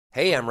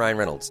Hey, I'm Ryan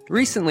Reynolds.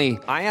 Recently,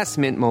 I asked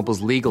Mint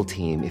Mobile's legal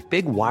team if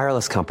big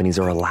wireless companies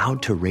are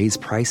allowed to raise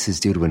prices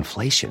due to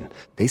inflation.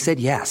 They said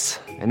yes.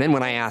 And then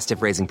when I asked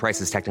if raising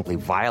prices technically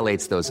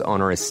violates those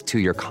onerous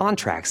two-year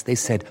contracts, they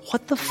said,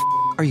 "What the f***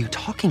 are you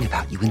talking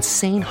about, you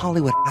insane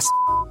Hollywood ass?"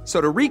 So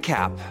to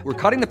recap, we're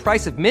cutting the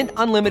price of Mint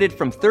Unlimited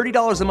from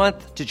 $30 a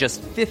month to just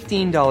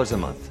 $15 a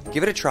month.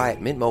 Give it a try at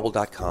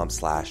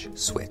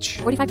mintmobile.com/switch.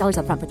 $45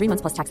 up front for 3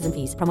 months plus taxes and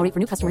fees. Promo rate for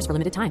new customers for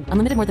limited time.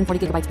 Unlimited more than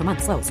 40 gigabytes per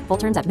month. Slows full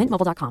terms at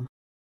mintmobile.com.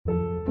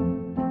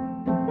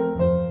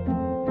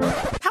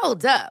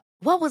 Hold up.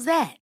 What was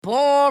that?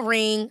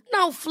 Boring.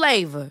 No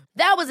flavor.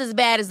 That was as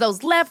bad as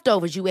those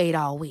leftovers you ate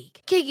all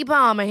week. Keke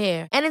Palmer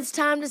here, and it's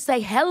time to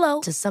say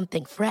hello to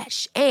something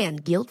fresh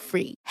and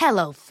guilt-free.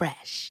 Hello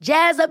Fresh.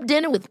 Jazz up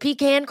dinner with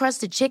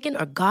pecan-crusted chicken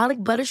or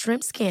garlic butter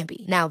shrimp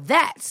scampi. Now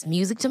that's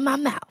music to my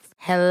mouth.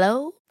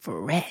 Hello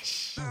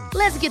Fresh.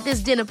 Let's get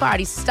this dinner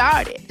party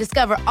started.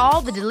 Discover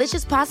all the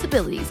delicious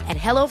possibilities at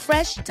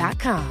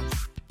hellofresh.com.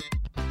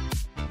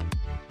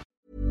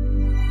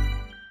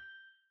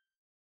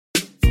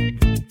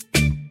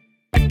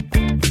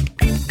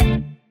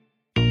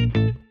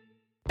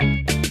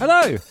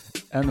 Hello,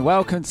 and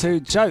welcome to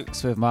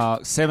Jokes with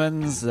Mark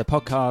Simmons, the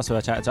podcast where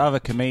I chat to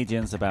other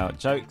comedians about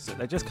jokes that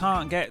they just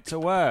can't get to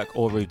work,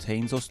 or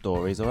routines, or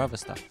stories, or other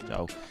stuff.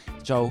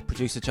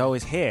 Producer Joel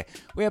is here.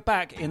 We are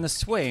back in the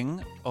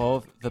swing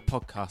of the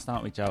podcast,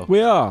 aren't we, Joel?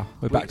 We are.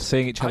 We're back to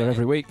seeing each other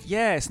every week.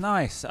 Yeah, it's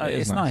nice.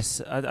 It's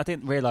nice. I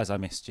didn't realise I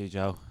missed you,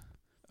 Joel.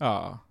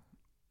 Oh,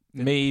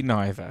 me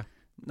neither.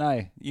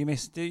 No, do you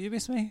miss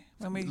me?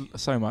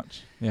 So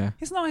much, yeah.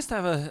 It's nice to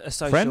have a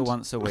social Friend?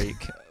 once a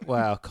week.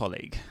 Well,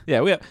 colleague.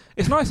 Yeah,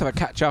 it's nice to have a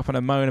catch up and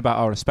a moan about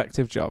our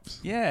respective jobs.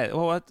 Yeah,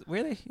 well,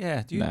 really?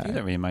 Yeah, you don't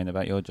really moan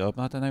about your job.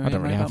 I don't really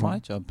moan about my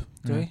job,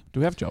 do we? Do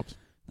we have jobs?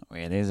 Not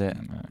really, is it?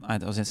 No. I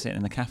was sitting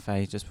in the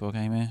cafe just before I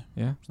came here.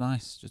 Yeah. It's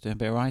nice, just doing a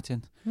bit of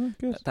writing. Oh,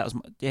 good. That was,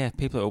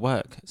 people at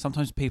work. I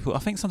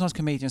think sometimes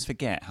comedians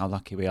forget how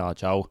lucky we are,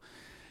 Joel.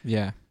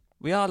 Yeah.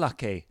 We are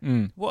lucky.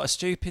 What a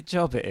stupid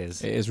job it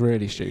is. It is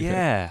really stupid.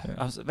 Yeah.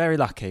 I was very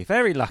lucky.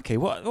 Very lucky.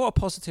 What a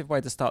positive way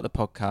to start the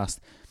podcast.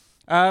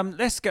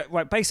 Let's go.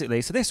 Right,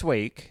 basically, so this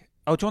week,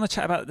 do you want to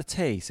chat about the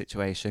tea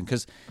situation?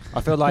 Because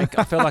I feel like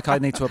I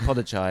need to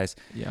apologise.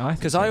 Yeah, I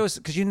think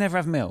because you never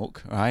have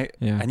milk, right?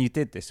 Yeah. And you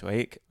did this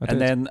week. I and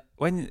did. then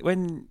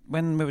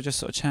when we were just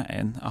sort of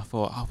chatting, I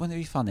thought, wouldn't it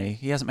be funny?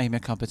 He hasn't made me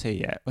a cup of tea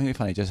yet. Wouldn't it be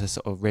funny just to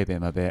sort of rib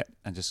him a bit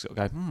and just sort of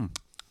go,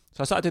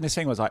 So I started doing this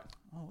thing where I was like,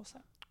 what's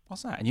that?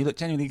 What's that? And you look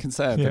genuinely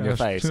concerned on your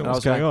face.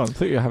 What's going on? I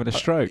thought you were having a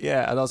stroke.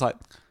 Yeah, and I was like,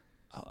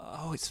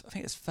 I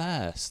think it's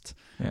first,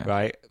 Yeah.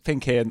 right?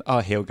 Thinking,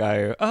 he'll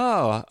go,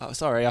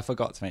 sorry, I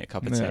forgot to make a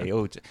cup of tea.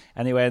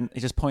 And he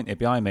just pointed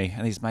behind me,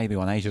 and he's maybe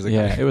one ages ago.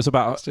 Yeah, it was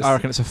about, I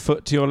reckon it's a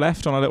foot to your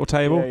left on a little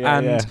table.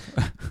 Yeah.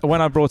 When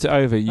I brought it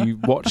over, you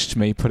watched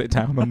me put it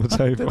down on the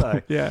table. Did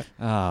I?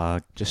 Yeah.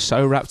 Just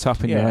so wrapped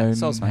up in your own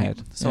head.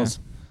 Soz.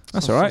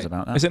 That's all right.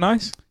 About that. Is it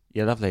nice?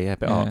 Yeah, lovely. Yeah,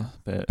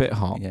 hot. Bit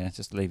hot. Yeah,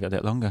 just leave it a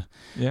bit longer.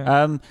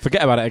 Yeah.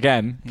 Forget about it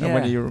again. Yeah.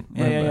 When you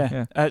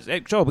remember. Yeah.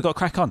 Joel, we've got to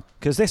crack on.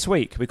 Because this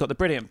week, we've got the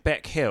brilliant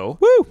Beck Hill.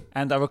 Woo!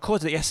 And I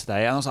recorded it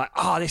yesterday, and I was like,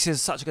 this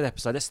is such a good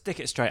episode. Let's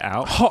stick it straight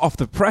out. Hot off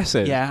the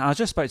presses. Yeah, and I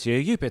just spoke to you.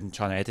 You've been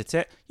trying to edit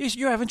it.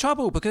 You're having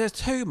trouble because there's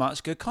too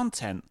much good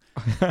content.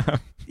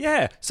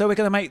 Yeah. So we're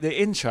going to make the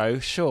intro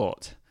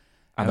short.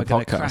 And we're the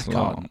going to podcast crack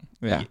long.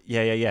 on.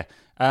 Yeah.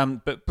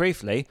 But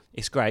briefly,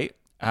 it's great.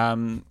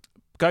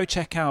 Go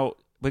check out...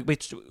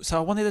 So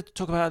I wanted to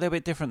talk about a little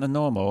bit different than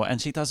normal,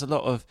 and she does a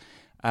lot of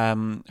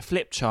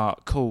flip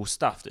chart cool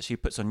stuff that she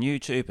puts on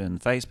YouTube and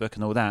Facebook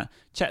and all that.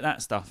 Check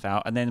that stuff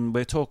out, and then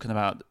we're talking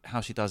about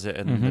how she does it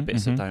and the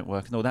bits that don't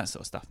work and all that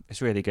sort of stuff.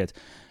 It's really good.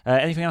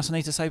 Anything else I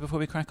need to say before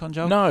we crack on,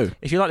 Joel? No.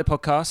 If you like the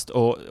podcast,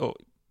 or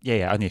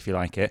only if you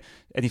like it,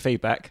 any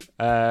feedback,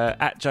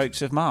 at Jokes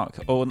with Mark,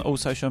 or on all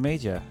social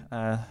media.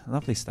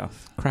 Lovely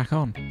stuff. Crack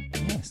on.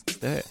 Yes, let's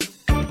do it.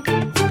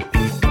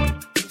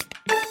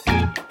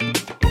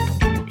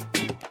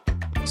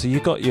 So you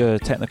got your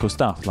technical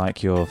stuff,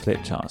 like your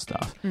flip chart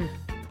stuff,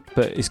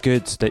 but it's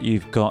good that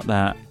you've got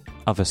that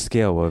other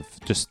skill of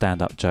just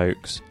stand-up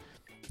jokes.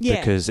 Yeah.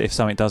 Because if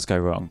something does go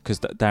wrong, because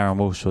Darren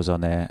Walsh was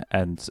on there,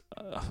 and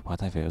I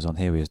don't think it was on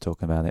here we was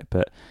talking about it,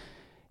 but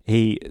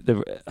he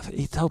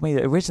told me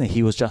that originally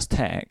he was just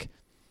tech,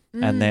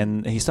 and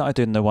then he started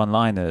doing the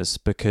one-liners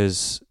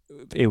because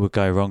it would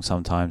go wrong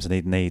sometimes, and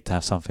he'd need to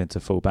have something to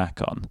fall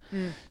back on.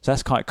 So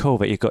that's quite cool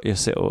that you've got your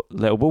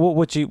little.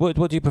 What do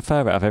you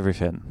prefer out of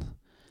everything?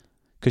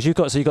 Because you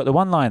got the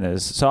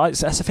one-liners. So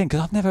that's the thing,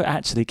 because I've never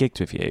actually gigged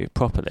with you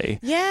properly.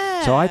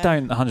 Yeah. So I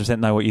don't 100%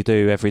 know what you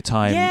do every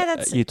time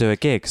you do a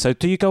gig. So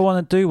do you go on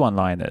and do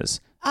one-liners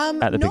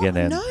at the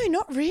beginning? No,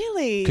 not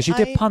really. Because you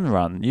did Pun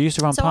Run. You used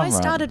to run Pun Run. So I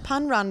started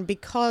Pun Run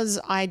because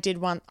I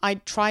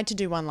tried to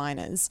do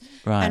one-liners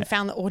and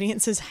found that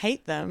audiences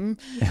hate them.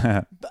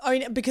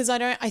 Because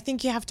I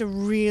think you have to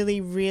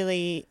really,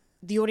 really...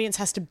 The audience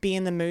has to be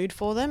in the mood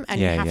for them,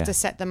 and you have to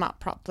set them up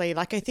properly.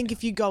 Like, I think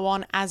if you go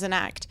on as an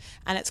act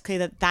and it's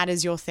clear that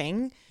is your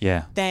thing,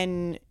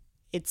 then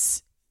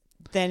it's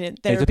then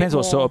it depends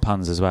what sort of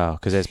puns as well,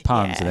 because there's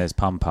puns and there's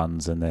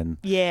puns and then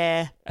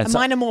and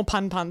mine are more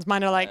puns.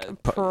 Mine are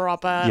like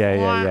proper.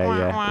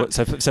 Yeah.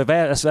 So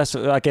that's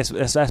I guess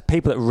that's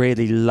people that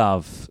really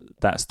love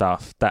that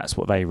stuff. That's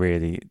what they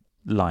really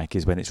like,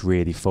 is when it's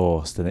really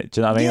forced, and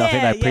do you know what I mean? I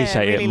think they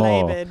appreciate really it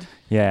more. Laboured.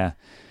 Yeah.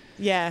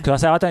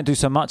 Because I say I don't do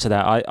so much of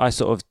that. I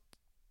sort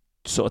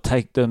of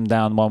take them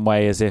down one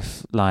way, as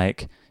if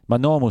like my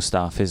normal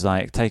stuff is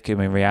like take them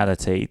in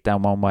reality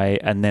down one way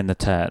and then the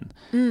turn.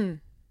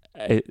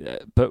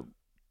 But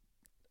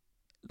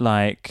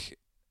like,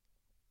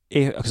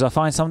 because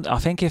I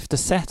think if the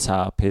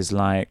setup is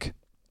like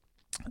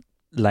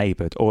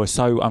laboured or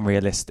so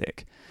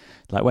unrealistic,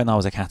 like when I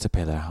was a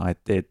caterpillar, I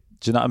did.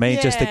 Do you know what I mean?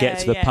 Just to get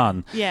to the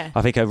pun. Yeah.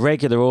 I think a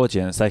regular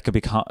audience, they could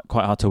be quite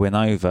hard to win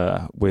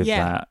over with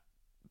that.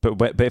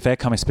 But if they're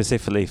coming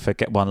specifically for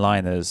get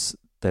one-liners,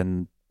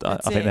 then I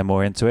think they're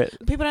more into it.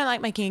 People don't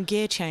like making a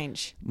gear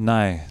change.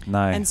 No.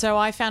 And so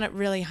I found it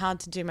really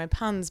hard to do my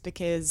puns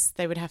because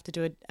they would have to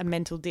do a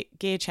mental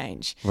gear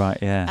change. Right,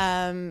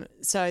 yeah.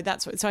 So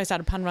I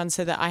started pun runs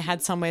so that I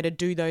had somewhere to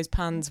do those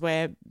puns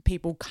where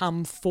people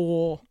come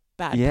for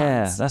bad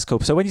puns. That's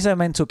cool. So when you say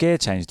mental gear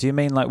change, do you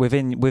mean like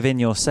within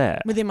your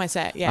set? Within my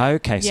set, yeah.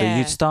 Okay, so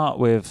you'd start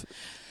with...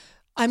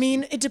 I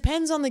mean, it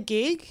depends on the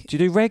gig. Do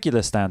you do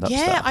regular stand-up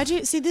stuff? Yeah, I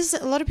do. See, this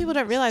a lot of people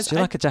don't realise. So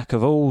you're like a jack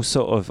of all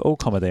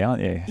comedy,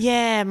 aren't you?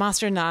 Yeah,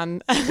 master of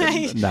none. No.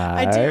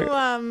 I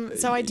do.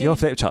 So I do. Your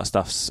flip chart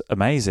stuff's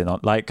amazing.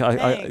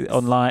 I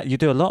online. You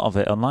do a lot of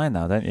it online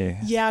now, don't you?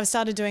 Yeah, I've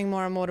started doing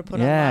more and more to put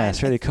online. Yeah,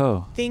 it's really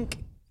cool.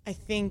 I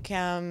think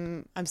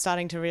I'm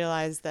starting to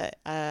realise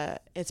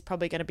that it's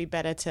probably going to be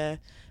better to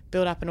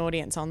build up an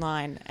audience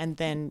online and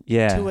then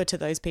tour to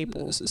those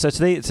people. So to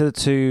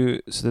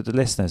the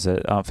listeners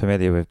that aren't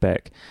familiar with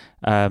Beck,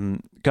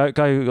 go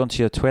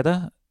onto your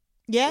Twitter.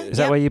 Yeah. Is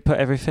that where you put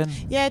everything?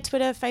 Yeah,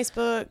 Twitter,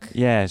 Facebook.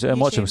 Yeah,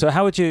 and watch them. So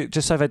how would you,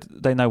 just so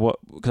they know what,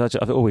 because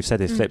all we've said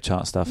is flip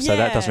chart stuff, so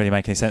that doesn't really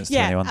make any sense to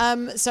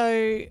anyone.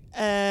 So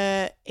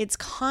it's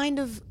kind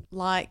of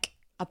like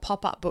a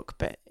pop-up book,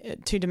 but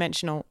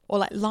two-dimensional, or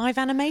like live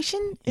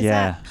animation.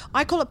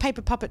 I call it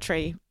paper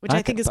puppetry, which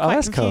I think is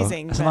quite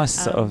confusing. Cool. That's a nice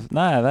sort of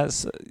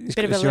that's a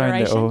bit of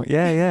alliteration.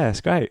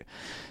 It's great.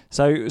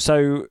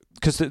 So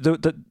because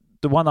the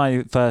one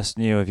I first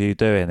knew of you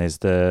doing is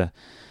the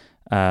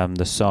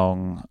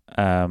song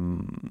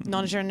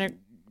Non Je ne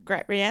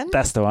regrette rien.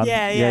 That's the one.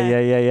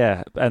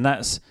 Yeah. And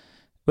that's.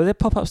 Will there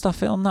pop up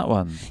stuff on that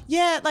one?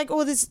 Yeah, like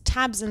all these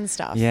tabs and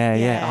stuff.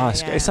 Yeah.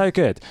 It's so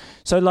good.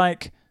 So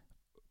like.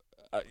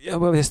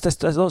 Well,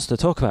 there's lots to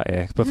talk about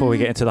here before we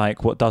get into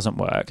like what doesn't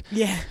work.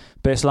 Yeah.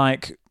 But it's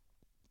like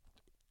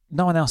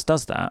no one else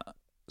does that.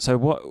 So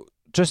what?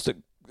 Just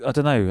I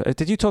don't know.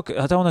 Did you talk?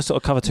 I don't want to sort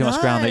of cover too much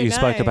ground that you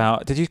spoke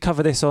about. Did you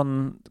cover this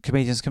on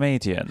Comedian's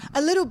Comedian?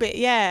 A little bit,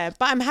 yeah.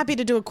 But I'm happy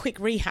to do a quick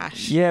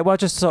rehash. Yeah. Well,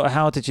 just sort of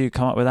how did you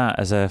come up with that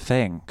as a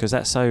thing? Because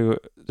that's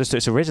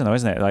it's original,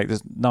 isn't it? Like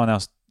there's no one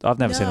else. I've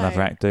never seen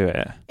another act do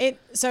it.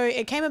 So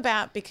it came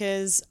about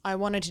because I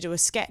wanted to do a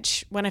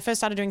sketch. When I first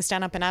started doing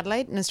stand-up in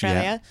Adelaide in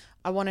Australia,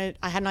 I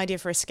had an idea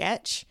for a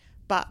sketch,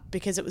 but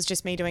because it was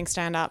just me doing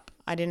stand-up,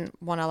 I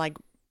didn't want to like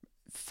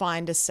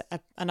find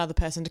another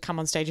person to come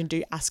on stage and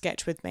do a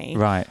sketch with me.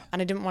 Right.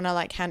 And I didn't want to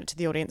like hand it to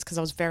the audience because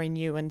I was very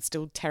new and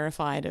still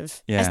terrified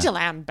of, I still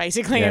am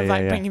basically, of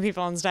bringing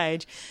people on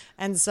stage.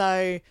 And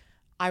so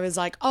I was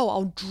like,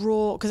 I'll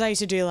draw, because I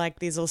used to do like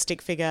these little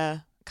stick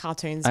figure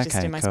cartoons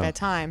just in my spare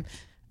time.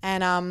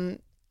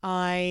 And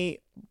I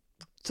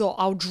thought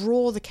I'll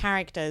draw the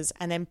characters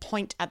and then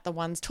point at the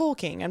ones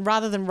talking. And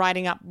rather than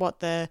writing up what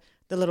the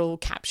little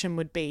caption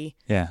would be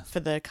for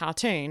the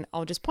cartoon,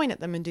 I'll just point at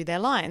them and do their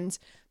lines.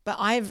 But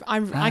I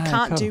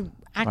can't do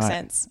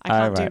accents. Right.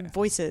 I can't do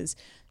voices.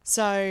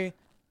 So,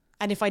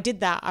 and if I did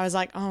that, I was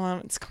like,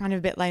 it's kind of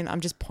a bit lame. I'm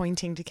just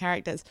pointing to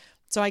characters.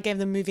 So I gave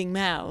them moving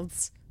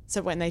mouths.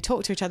 So when they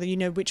talk to each other, you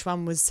know which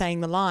one was saying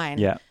the line.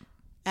 Yeah.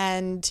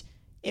 And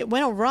it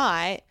went all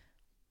right.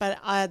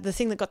 But the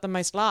thing that got the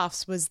most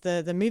laughs was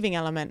the moving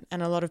element,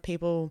 and a lot of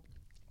people.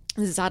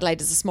 This is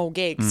Adelaide, it's a small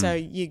gig, so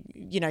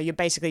you're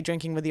basically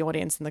drinking with the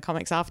audience and the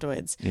comics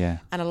afterwards. Yeah.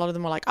 And a lot of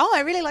them were like,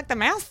 I really like the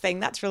mouth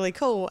thing. That's really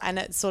cool. And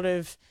it sort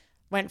of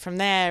went from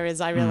there as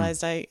I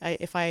realized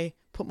if I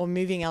put more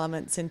moving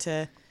elements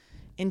into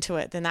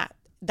it, then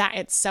that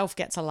itself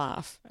gets a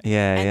laugh.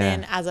 Yeah. And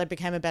then as I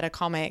became a better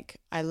comic,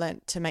 I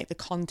learnt to make the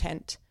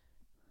content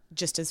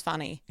just as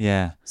funny.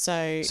 Yeah.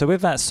 So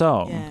with that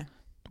song,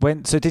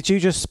 so did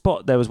you just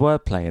spot there was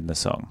wordplay in the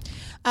song?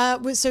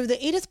 So the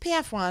Edith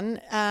Piaf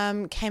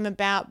one came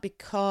about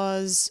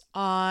because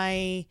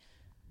I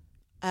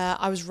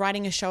was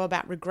writing a show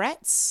about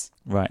regrets.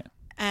 Right.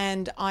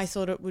 And I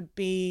thought it would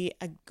be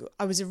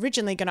I was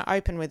originally going to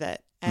open with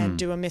it and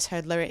do a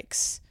misheard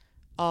lyrics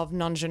of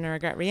Non Je ne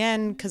regrette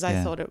rien because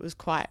I thought it was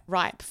quite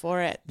ripe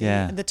for it.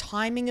 The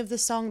timing of the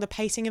song, the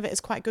pacing of it is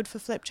quite good for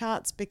flip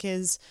charts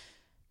because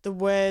the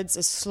words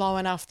are slow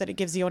enough that it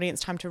gives the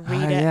audience time to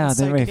read it. Yeah, I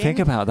didn't really think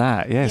about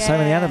that. Yeah, so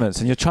many elements,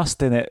 and you're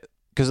trusting it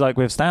because like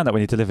with stand-up,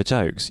 when you deliver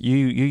jokes,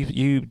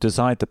 you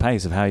decide the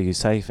pace of how you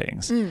say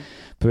things.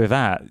 But with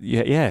that,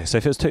 so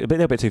if it was a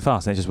little bit too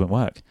fast, then it just wouldn't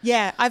work.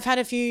 Yeah, I've had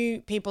a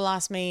few people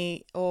ask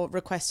me or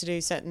request to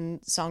do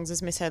certain songs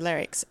as misheard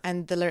lyrics,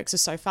 and the lyrics are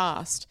so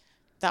fast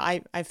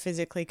that I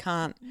physically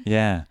can't.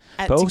 Yeah,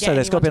 but also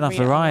there's got to be enough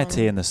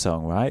variety in the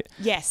song, right?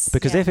 Yes.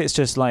 Because if it's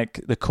just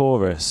like the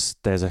chorus,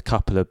 there's a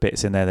couple of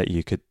bits in there that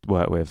you could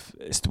work with.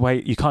 It's the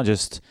way you can't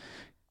just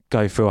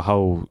go through a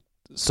whole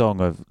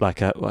song of like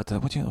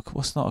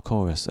what's not a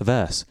chorus, a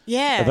verse.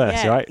 Yeah, a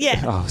verse, right?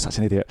 Yeah. Oh, such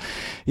an idiot.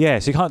 Yeah,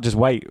 so you can't just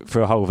wait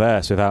for a whole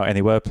verse without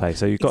any wordplay.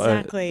 So you've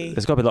got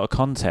there's got to be a lot of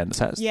content.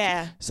 So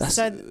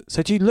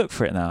do you look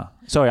for it now?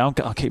 Sorry, I'll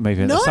keep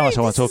moving. There's so much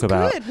I want to talk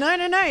about. Good.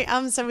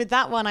 No. So with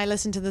that one, I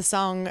listened to the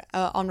song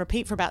on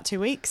repeat for about 2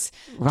 weeks.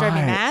 Drove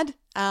me mad.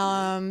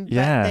 But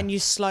then you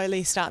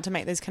slowly start to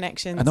make those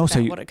connections and also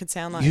about what it could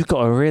sound like. You've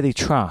got to really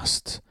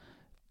trust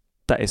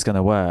that it's going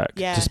to work.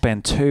 Yeah. To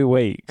spend 2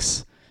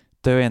 weeks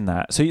doing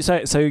that. So you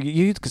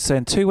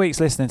spend 2 weeks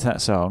listening to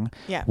that song,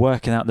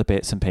 working out the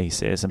bits and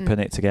pieces and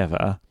putting it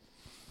together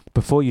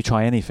before you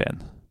try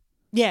anything.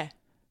 Yeah.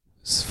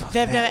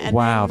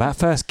 Wow, that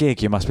first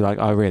gig, you must be like,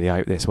 I really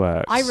hope this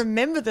works. I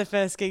remember the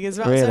first gig as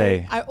well.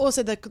 Really? So I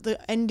also the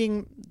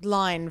ending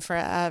line for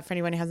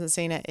anyone who hasn't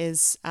seen it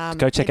is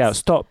go check it out.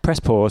 Stop, press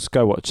pause,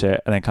 go watch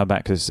it, and then come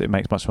back because it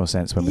makes much more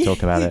sense when we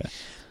talk about it.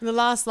 The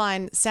last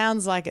line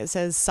sounds like it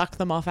says "suck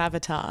them off,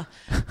 Avatar,"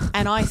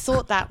 and I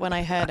thought that when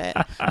I heard it,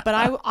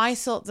 but I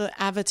thought the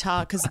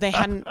Avatar, because they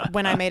hadn't,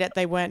 when I made it,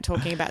 they weren't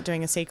talking about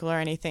doing a sequel or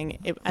anything,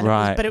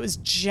 but it was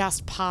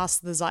just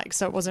past the Zyke,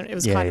 so it wasn't. It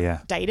was kind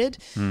of dated,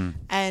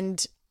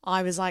 and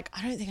I was like,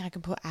 I don't think I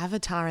can put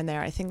Avatar in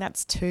there. I think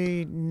that's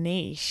too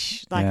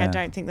niche. I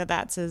don't think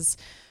that's as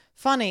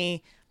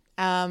funny.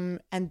 And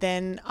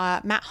then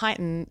Matt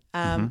Heighton,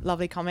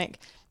 lovely comic.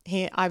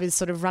 I was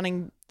sort of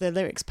running the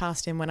lyrics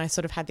past him when I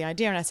sort of had the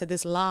idea, and I said,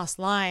 this last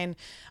line,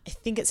 I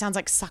think it sounds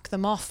like "suck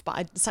them off," but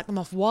I suck them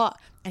off what?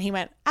 And he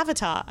went,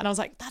 "Avatar." And I was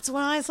like, that's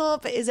what I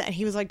thought, but is it? And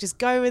he was like, just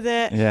go with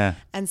it. Yeah.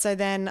 And so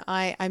then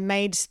I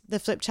made the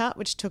flip chart,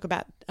 which took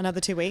about another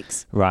 2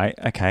 weeks. Right.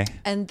 Okay.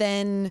 And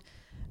then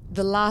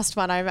the last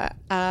one,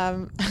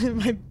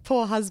 my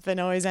poor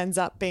husband always ends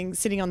up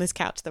sitting on this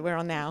couch that we're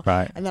on now.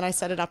 Right. And then I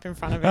set it up in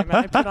front of him and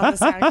I put on the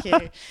sound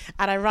cue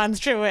and I run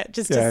through it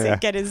just to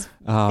get his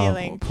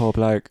feeling. Poor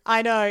bloke.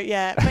 I know,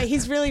 yeah. But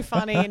he's really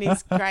funny and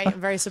he's great and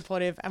very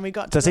supportive. And we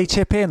got Does he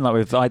chip in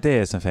with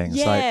ideas and things?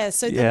 Yeah.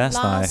 So that's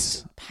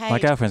nice. My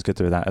girlfriend's good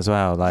with that as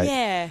well.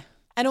 Yeah.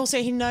 And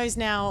also he knows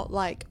now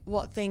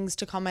what things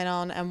to comment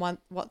on and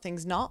what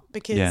things not,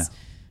 because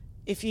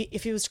if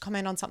he was to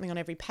comment on something on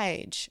every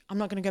page, I'm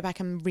not going to go back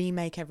and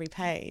remake every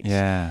page.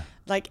 Yeah.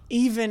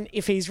 Even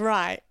if he's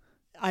right,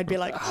 I'd be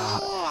like,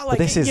 but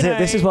this is it.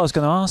 This is what I was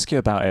going to ask you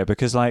about it,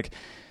 because like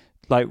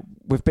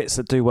with bits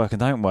that do work and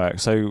don't work.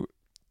 So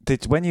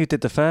when you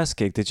did the first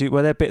gig,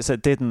 were there bits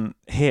that didn't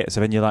hit?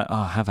 So then you're like,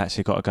 I have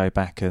actually got to go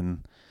back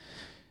and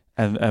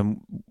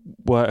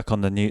work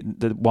on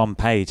the one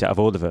page out of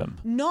all of them.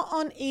 Not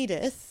on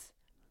Edith.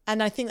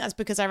 And I think that's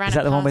because I ran Is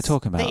that the one we're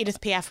talking about? The Edith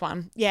Piaf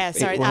one. Yeah,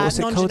 sorry. What's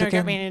it called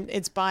again?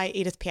 It's by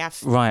Edith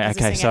Piaf. Right,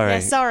 okay, sorry. Yeah,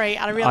 sorry.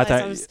 I realised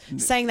I was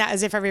saying that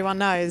as if everyone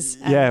knows.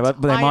 Yeah, but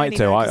they might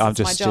do. I'm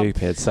just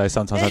stupid, so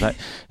sometimes I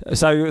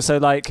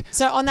don't.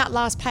 So on that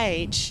last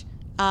page,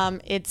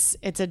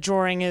 it's a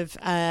drawing of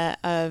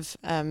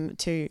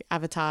two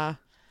Avatar,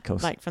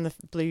 from the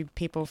blue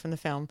people from the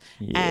film,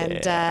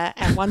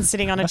 and one's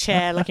sitting on a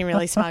chair looking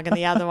really smug, and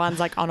the other one's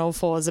on all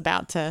fours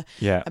about to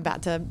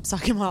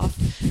suck him off,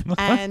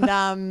 and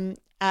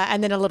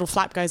then a little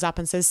flap goes up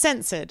and says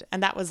 "censored,"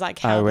 and that was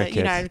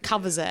how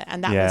covers it,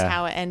 and that was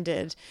how it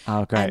ended.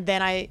 Oh,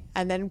 great!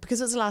 And then because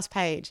it was the last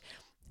page,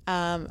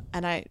 and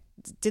I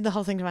did the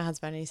whole thing to my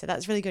husband, and he said,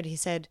 "That's really good." He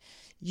said,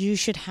 "You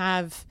should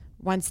have,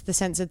 once the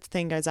censored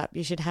thing goes up,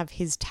 you should have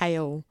his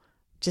tail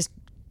just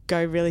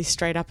go really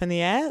straight up in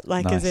the air,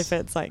 as if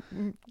it's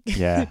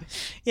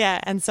yeah.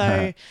 And so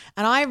and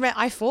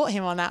I fought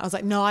him on that. I was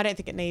like, no, I don't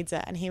think it needs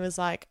it. And he was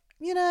like,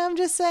 I'm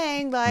just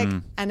saying,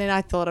 and then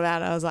I thought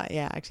about it. I was like,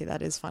 yeah, actually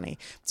that is funny.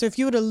 So if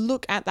you were to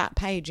look at that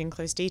page in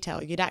close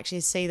detail, you'd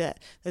actually see that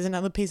there's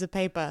another piece of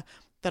paper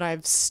that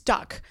I've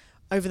stuck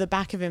over the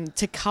back of him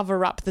to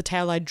cover up the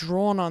tail I'd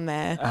drawn on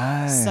there,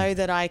 so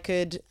that I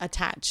could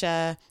attach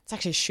it's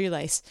actually a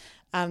shoelace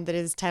that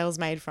his tail's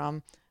made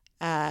from.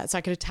 So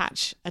I could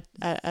attach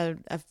a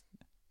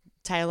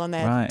tail on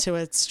there to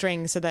a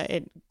string so that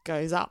it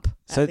goes up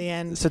at the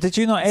end. So did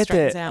you not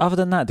edit, other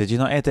than that, did you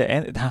not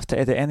have to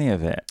edit any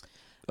of it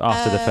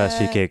after the first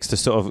few gigs to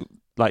sort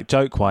of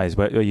joke-wise,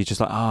 where you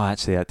just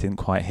actually that didn't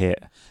quite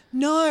hit?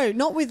 No,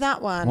 not with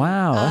that one.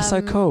 Wow, that's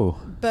so cool.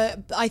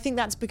 But I think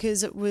that's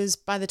because it was,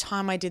 by the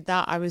time I did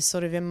that, I was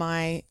sort of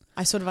I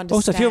sort of understand.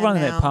 Also, if you're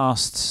running it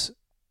past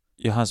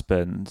your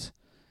husband,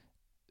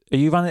 are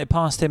you running it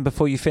past him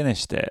before you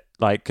finished it?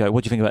 What do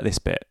you think about this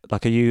bit?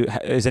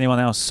 Is anyone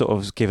else sort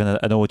of giving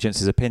an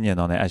audience's opinion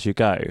on it as you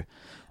go?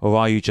 Or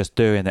are you just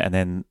doing it and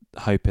then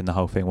hoping the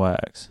whole thing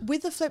works?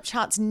 With the flip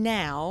charts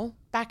now,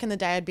 back in the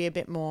day, I'd be a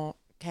bit more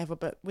careful.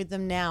 But with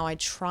them now, I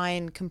try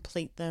and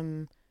complete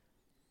them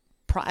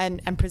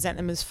and present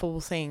them as full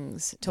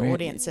things to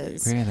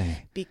audiences.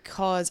 Really?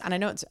 Because, and I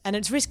know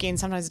it's risky and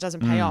sometimes it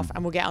doesn't pay off,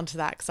 and we'll get onto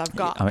that because I've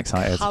got I'm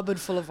excited. a cupboard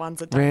full of ones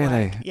that don't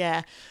work.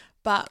 Yeah.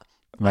 But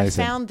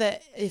Amazing. I found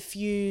that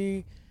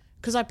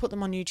because I put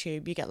them on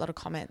YouTube, you get a lot of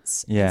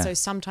comments. Yeah. And so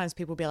sometimes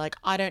people be like,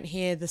 I don't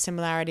hear the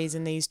similarities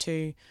in these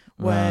two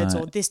words,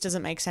 or this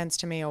doesn't make sense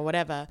to me, or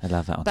whatever. They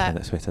love that on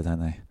Taylor Twitter, don't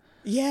they?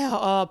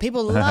 Yeah.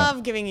 People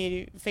love giving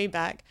you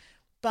feedback.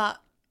 But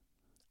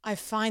I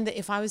find that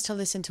if I was to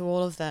listen to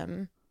all of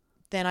them,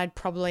 then I'd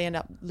probably end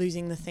up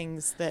losing the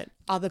things that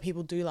other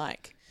people do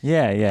like.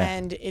 Yeah.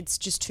 And it's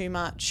just too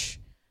much.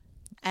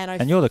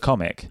 And you're the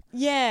comic.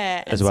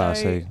 Yeah. As well.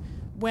 So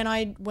when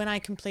I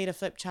complete a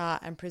flip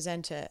chart and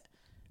present it,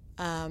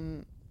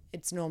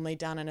 it's normally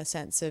done in a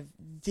sense of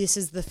this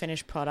is the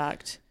finished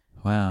product.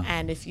 Wow.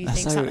 And if you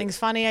think something's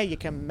funnier, you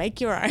can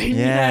make your own.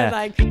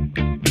 Yeah.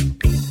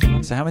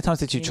 So how many times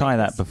did you try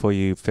that this. before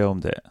you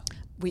filmed it?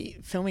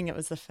 Filming it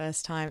was the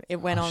first time. It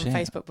went on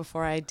Facebook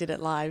before I did it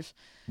live.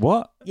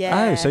 What?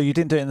 Yeah. Oh, so you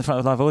didn't do it in the front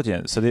of a live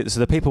audience. So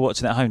the people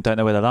watching at home don't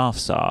know where the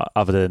laughs are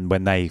other than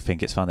when they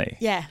think it's funny.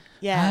 Yeah.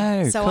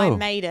 Oh, so cool. I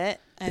made it.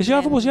 Was your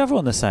other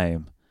one the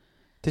same?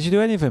 Did you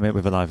do any of them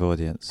with a live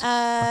audience?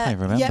 I can't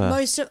remember.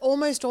 Yeah,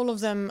 almost all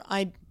of them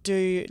I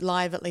do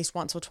live at least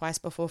once or twice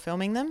before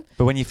filming them.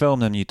 But when you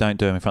film them, you don't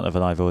do them in front of a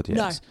live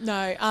audience?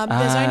 No.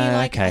 There's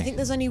only okay. I think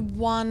there's only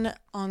one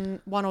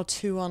or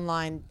two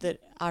online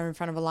that are in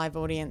front of a live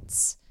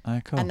audience.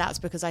 Oh, cool. And that's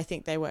because I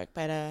think they work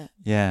better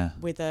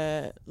with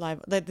a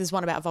live... There's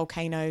one about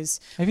volcanoes.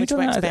 Have you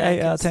done that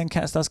 8 out of 10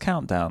 Cats Does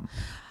Countdown?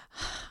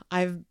 I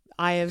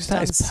have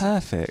That is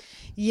perfect.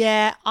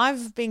 Yeah,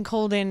 I've been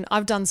called in.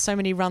 I've done so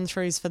many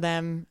run-throughs for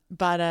them,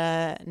 but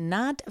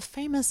not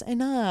famous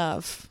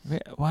enough.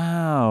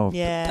 Wow.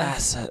 Yeah.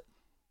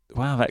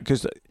 Wow,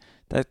 because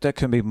that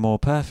couldn't be more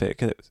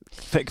perfect.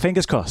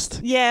 Fingers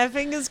crossed. Yeah,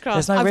 fingers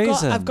crossed. There's no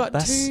reason. I've got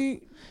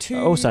two...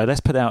 Also, let's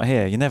put it out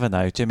here. You never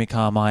know. Jimmy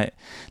Carr might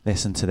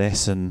listen to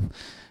this and...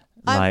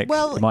 it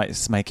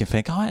might make him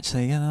think,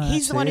 actually,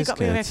 he's the one who got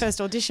good. me my first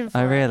audition for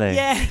it. Oh, really?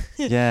 Yeah.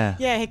 Yeah.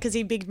 Yeah, because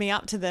he bigged me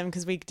up to them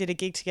because we did a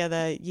gig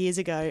together years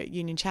ago at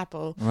Union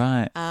Chapel.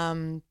 Right.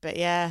 But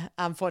yeah,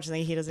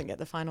 unfortunately, he doesn't get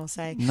the final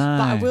say. No.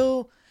 But I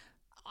will...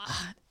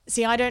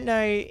 See, I don't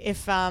know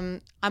if... I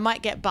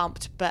might get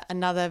bumped, but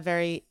another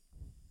very,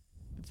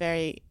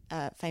 very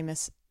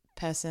famous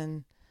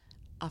person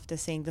after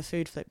seeing the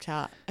food flip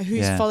chart,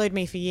 who's followed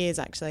me for years,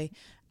 actually...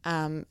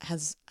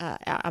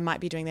 I might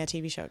be doing their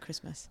TV show at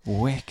Christmas.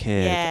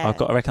 Wicked. Yeah.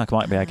 I reckon I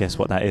might be, I guess,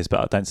 what that is, but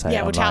I don't say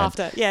it we'll chat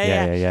after.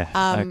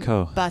 Yeah.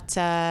 Cool. But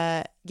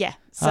yeah.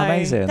 So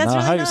amazing. That's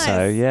really I hope nice.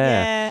 so.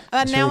 Yeah.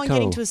 Now really I'm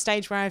getting cool. to a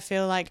stage where I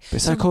feel like But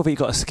it's so cool that you've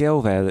got a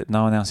skill there that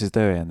no one else is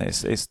doing.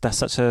 That's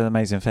such an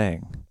amazing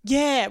thing.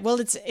 Yeah. Well,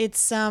 it's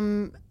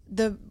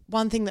the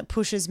one thing that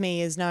pushes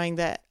me is knowing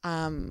that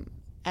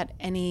at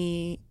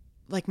any...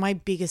 Like, my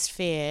biggest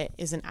fear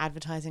is an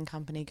advertising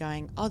company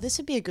going, oh, this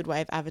would be a good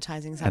way of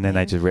advertising something. And then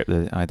they just rip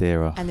the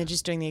idea off. And they're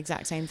just doing the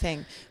exact same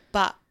thing.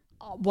 But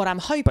what I'm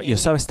hoping... But you're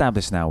so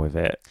established now with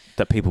it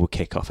that people will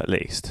kick off at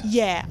least.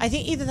 Yeah. I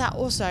think either that,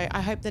 also,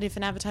 I hope that if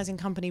an advertising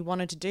company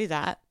wanted to do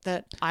that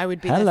I would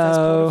be their first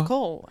port of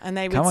call. And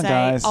they would say,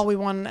 guys. oh, we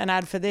want an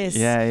ad for this.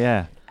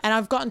 Yeah. And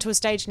I've gotten to a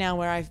stage now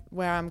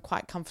where I'm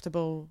quite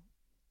comfortable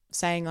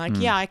saying, like,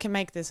 I can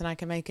make this and I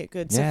can make it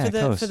good.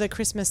 So for the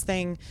Christmas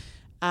thing...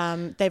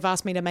 they've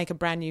asked me to make a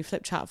brand new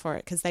flip chart for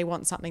it because they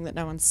want something that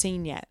no one's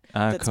seen yet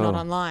that's not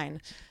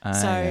online.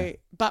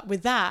 But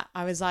with that,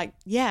 I was like,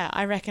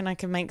 I reckon I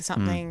can make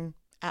something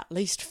at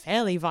least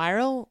fairly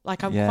viral.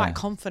 Like, I'm quite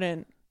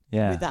confident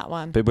with that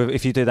one. But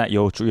if you do that,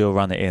 you'll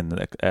run it in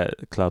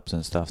at clubs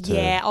and stuff too.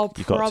 Yeah, I'll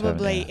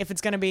probably, if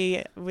it's going to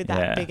be with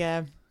that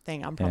bigger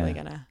thing, I'm probably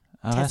going to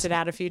test it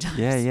out a few times.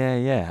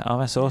 Yeah. Oh,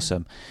 that's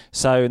awesome.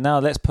 So now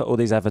let's put all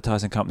these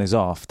advertising companies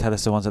off. Tell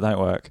us the ones that don't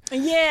work.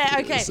 Yeah,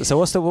 okay. So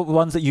what's the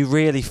ones that you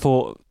really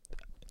thought,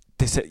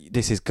 this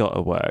has got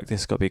to work,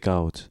 this has got to be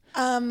gold?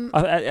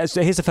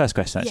 So here's the first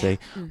question, actually.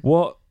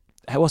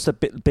 What's the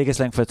biggest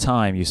length of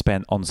time you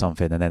spent on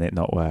something and then it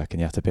not work and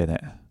you have to bin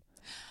it?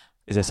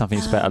 Is there something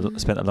you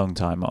spent a long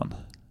time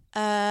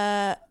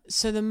on?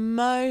 So the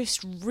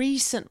most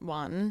recent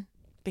one,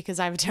 because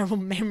I have a terrible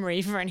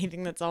memory for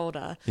anything that's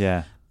older.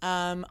 Yeah.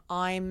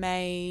 I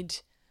made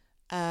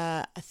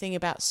a thing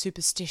about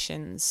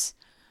superstitions,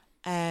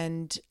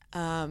 and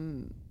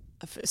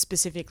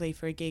specifically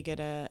for a gig at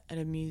a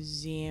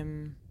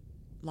museum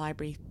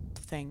library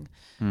thing,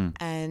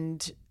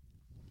 and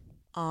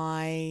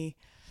I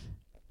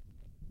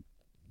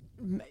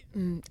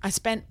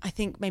spent, I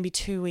think, maybe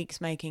 2 weeks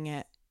making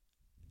it,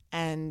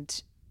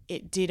 and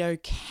it did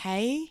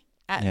okay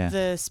at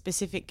the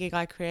specific gig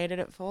I created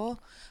it for,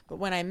 but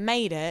when I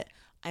made it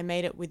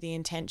with the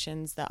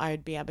intentions that I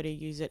would be able to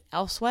use it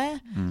elsewhere,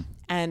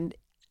 and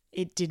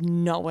it did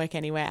not work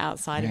anywhere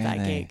outside of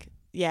that gig.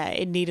 Yeah,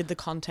 it needed the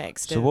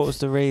context. So what was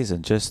the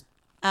reason? Just...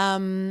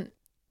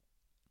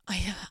 I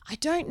I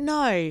don't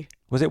know.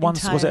 Was it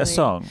once? Was it a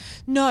song?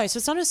 No, so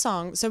it's not a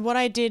song. So what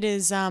I did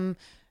is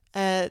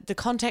the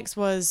context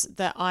was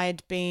that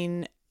I'd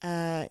been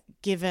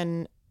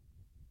given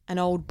an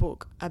old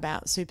book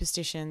about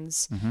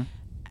superstitions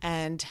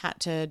and had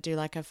to do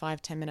like a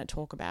 5-10 minute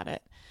talk about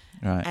it.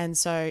 Right. And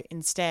so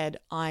instead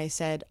I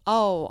said,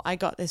 I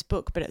got this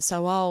book, but it's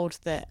so old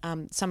that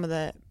some of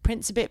the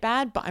print's a bit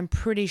bad, but I'm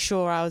pretty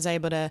sure I was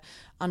able to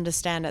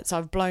understand it. So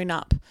I've blown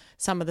up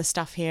some of the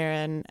stuff here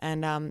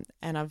and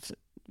I've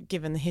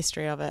given the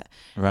history of it.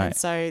 Right. And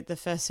so the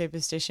first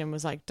superstition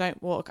was like,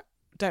 don't walk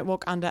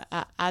under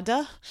a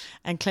adder,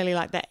 and clearly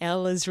like the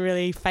L is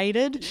really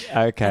faded.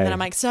 Okay. And then I'm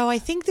like, so I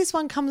think this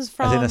one comes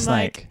from as in a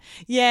snake. Like,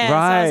 yeah. Right. So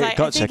I was like,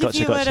 Gotcha. I think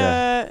if you were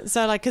to,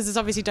 so like, because it's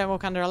obviously don't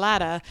walk under a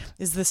ladder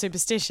is the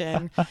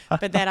superstition,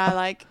 but then I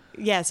like,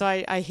 so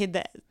I hid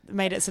that,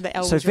 made it so the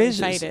L was really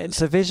faded.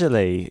 So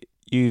visually,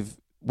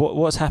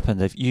 what's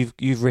happened? If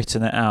you've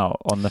written it out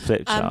on the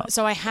flip chart.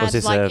 So I had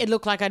it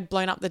looked like I'd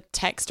blown up the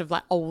text of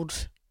like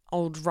old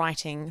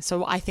writing,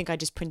 so I think I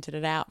just printed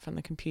it out from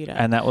the computer,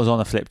 and that was on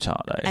a flip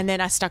chart though, and then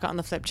I stuck it on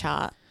the flip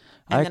chart,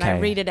 and then I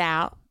read it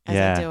out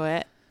as I do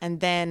it, and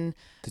then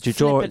did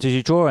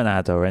you draw an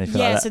adder or anything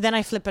like that? So then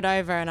I flip it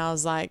over and I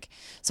was like,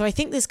 so I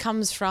think this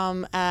comes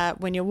from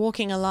when you're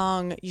walking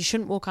along, you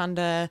shouldn't walk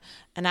under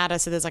an adder.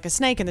 So there's like a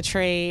snake in the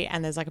tree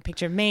and there's like a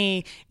picture of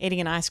me eating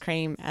an ice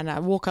cream, and I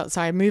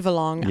I move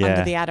along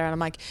under the adder, and I'm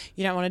like,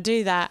 you don't want to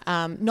do that,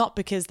 not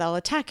because they'll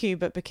attack you,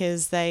 but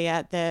because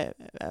they're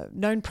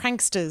known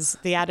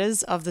pranksters, the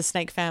adders of the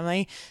snake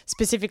family,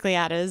 specifically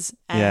adders,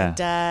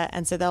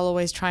 and so they'll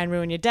always try and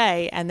ruin your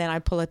day. And then I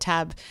pull a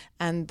tab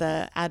and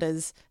the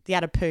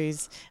adder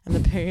poos, and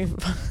the poo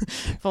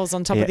falls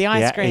on top of the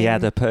ice cream. Yeah,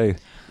 the poo.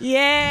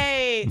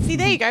 Yay! See,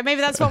 there you go. Maybe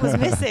that's what was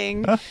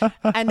missing.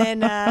 And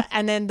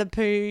then the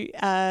poo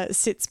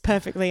sits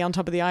perfectly on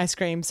top of the ice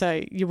cream,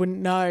 so you wouldn't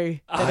know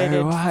that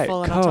it had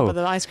fallen on top of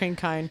the ice cream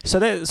cone. So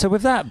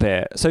with that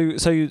bit, so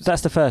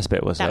that's the first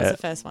bit, was it? That was the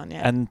first one,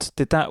 yeah. And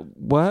did that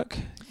work?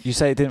 You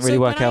say it didn't really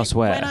work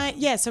elsewhere.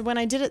 So when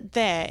I did it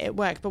there, it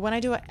worked. But when I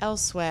do it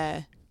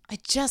elsewhere, I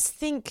just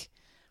think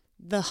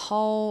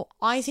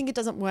I think it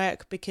doesn't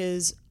work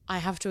because I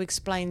have to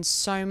explain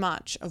so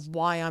much of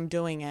why I'm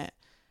doing it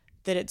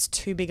that it's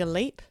too big a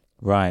leap.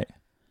 Right.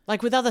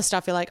 Like with other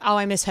stuff, you're like,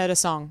 I misheard a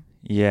song.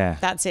 Yeah.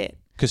 That's it.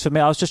 Because for me,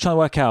 I was just trying to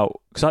work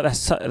out,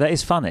 because that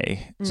is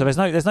funny. So there's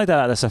no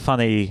doubt that's a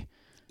funny.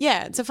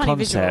 Yeah, it's a funny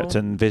concept visual.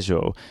 and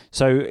visual.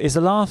 So is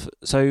the laugh?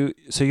 So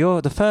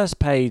the first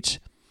page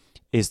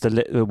is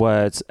the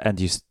words, and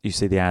you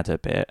see the adder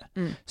bit.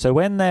 So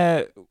when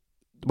the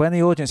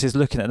audience is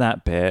looking at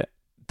that bit,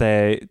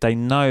 they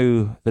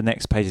know the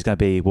next page is going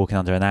to be walking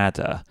under an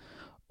adder,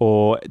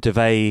 or do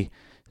they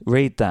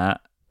read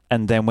that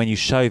and then when you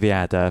show the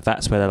adder,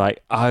 that's where they're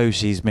like, oh,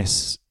 she's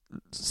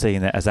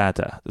seeing it as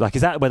adder? Like,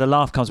 is that where the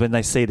laugh comes, when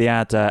they see the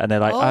adder and they're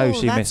like,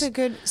 that's a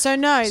good. So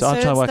no, so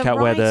I'm trying to work out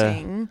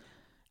where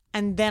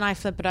and then I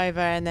flip it over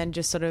and then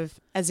just sort of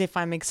as if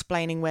I'm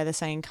explaining where the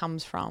saying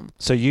comes from.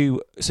 So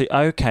you see,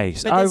 okay,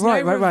 but there's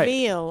no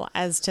reveal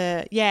as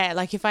to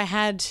like if I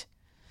had.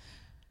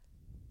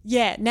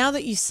 Yeah, now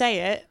that you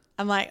say it,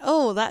 I'm like,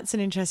 oh, that's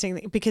an interesting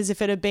thing. Because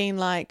if it had been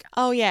like,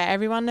 oh, yeah,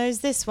 everyone knows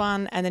this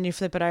one, and then you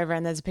flip it over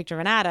and there's a picture of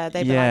an adder,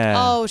 they'd be like,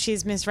 oh,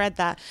 she's misread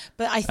that.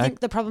 But I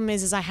think the problem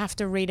is I have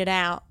to read it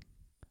out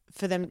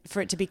for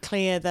it to be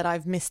clear that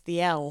I've missed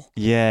the L.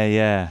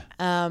 Yeah.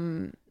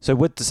 That's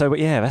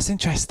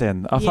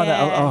interesting. I find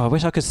that. I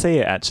wish I could see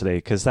it actually,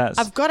 because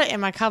I've got it in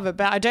my cover,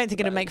 but I don't think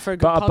it'd make for a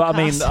good podcast. But I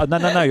mean,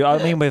 no.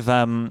 I mean, with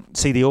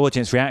see the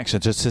audience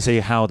reaction, just to see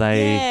how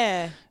they.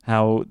 Yeah.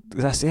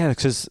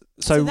 Because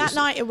so that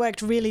night it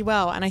worked really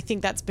well, and I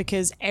think that's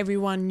because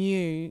everyone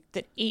knew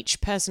that each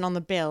person on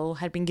the bill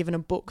had been given a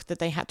book that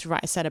they had to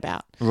write a set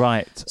about.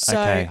 Right. So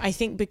okay. I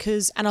think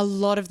and a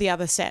lot of the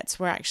other sets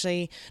were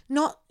actually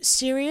not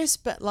serious,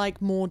 but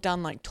like more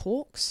done like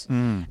talks.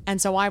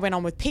 And so I went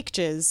on with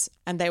pictures,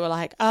 and they were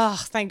like,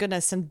 oh, thank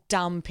goodness, some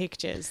dumb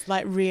pictures,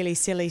 like really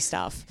silly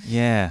stuff.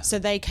 Yeah. So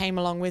they came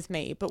along with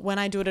me. But when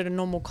I do it at a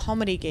normal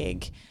comedy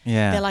gig,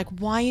 they're like,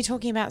 why are you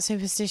talking about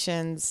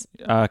superstitions?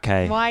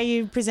 Okay. Why are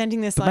you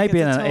presenting this maybe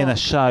in a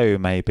show,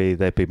 maybe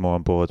they'd be more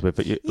on board with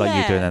it, like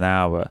you're doing an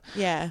hour.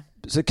 Yeah.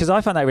 So, because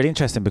I find that really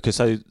interesting, because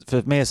so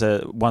for me as a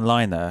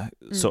one-liner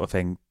sort of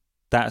thing,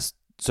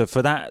 so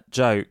for that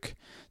joke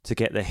to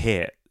get the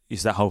hit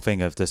is that whole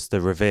thing of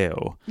the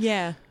reveal.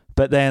 Yeah.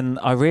 But then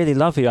I really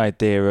love the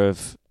idea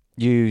of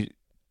you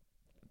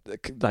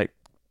like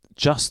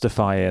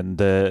justifying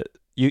the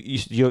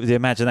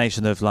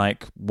imagination of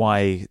like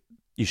why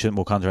you shouldn't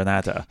walk under an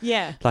adder.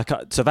 Yeah. Like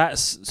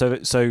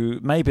so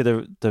maybe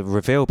the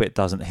reveal bit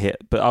doesn't hit,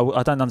 but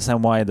I don't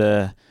understand why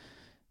the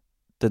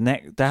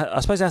I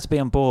suppose you have to be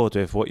on board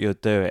with what you're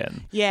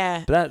doing.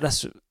 Yeah. But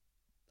that's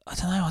I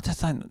don't know. I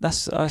just think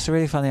that's a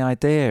really funny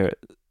idea.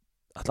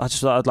 I'd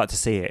like to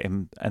see it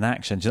in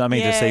action. Do you know what I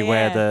mean? To see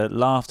where the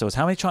laughter was.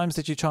 How many times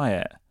did you try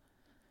it?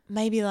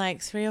 Maybe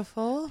like 3 or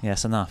 4. Yeah,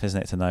 it's enough,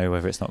 isn't it, to know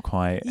whether it's not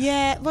quite.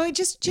 Yeah, well,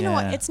 do you know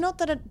what? It's not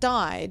that it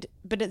died,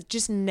 but it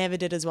just never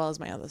did as well as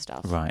my other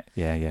stuff. Right.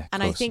 Yeah. Yeah.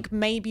 And I think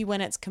maybe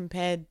when it's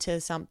compared to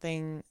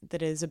something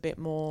that is a bit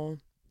more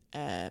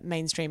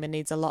mainstream and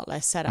needs a lot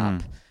less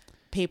setup,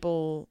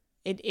 people,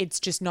 it's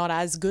just not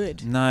as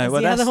good. No, as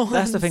well, the other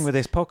that's the ones. thing with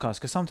this podcast,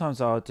 because sometimes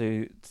I'll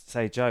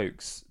say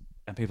jokes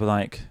and people are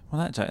like,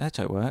 well, that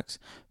joke works,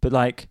 but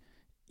like,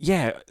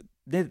 yeah,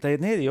 they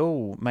nearly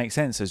all make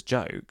sense as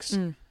jokes,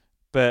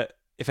 but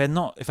if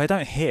they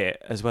don't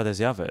hit as well as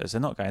the others,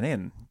 they're not going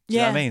in. Do you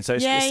know what I mean? So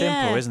it's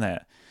simple, isn't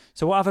it?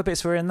 So what other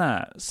bits were in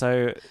that?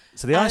 So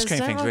the ice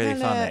cream thing's really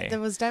funny. There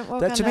was Don't Walk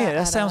That, to me, Under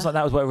that sounds like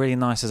that would work really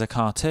nice as a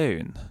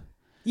cartoon.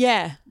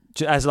 Yeah.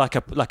 As like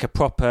a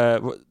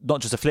proper, not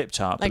just a flip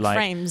chart, Like but like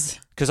frames.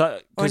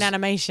 or an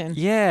animation.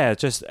 Yeah,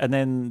 and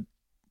then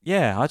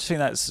I just think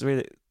that's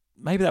really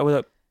maybe that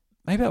would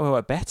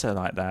work better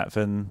like that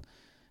than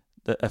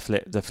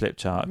the flip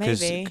chart.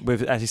 Because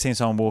we've actually seen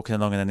someone walking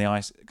along and then the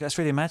ice. That's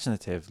really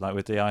imaginative, like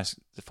with the ice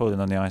falling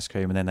on the ice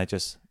cream and then they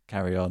just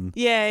carry on.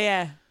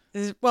 Yeah.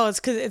 Well, it's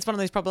because it's one of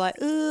those probably like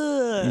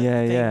things.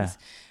 Yeah.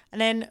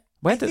 And then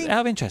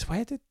out of interest,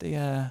 where did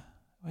the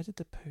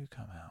poo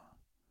come out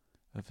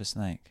of the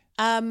snake?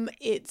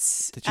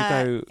 Did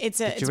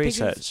you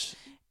research?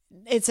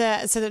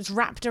 So it's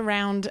wrapped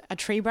around a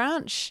tree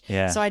branch.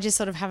 Yeah. So I just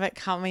sort of have it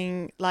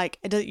coming like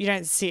you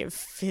don't see it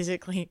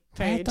physically.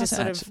 Where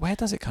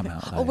does it come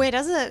out? Though? Oh, where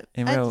does it?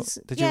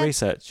 Did you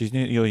research? You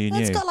knew.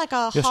 It's got like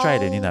a You're hole.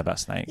 Australian, you know about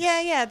snakes.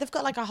 Yeah. They've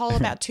got like a hole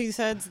about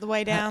 2/3 of the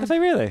way down. Have they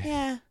really?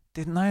 Yeah.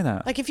 Didn't know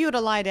that. Like if you were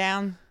to lie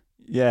down.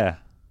 Yeah.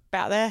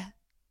 About there,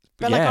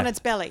 but like on its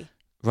belly.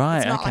 Right.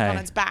 It's not okay. like on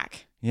its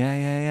back.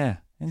 Yeah.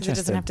 Interesting. It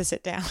doesn't have to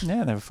sit down.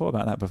 Yeah, I never thought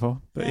about that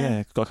before. But yeah,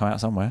 it's got to come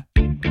out somewhere.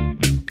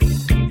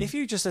 If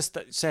you just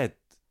said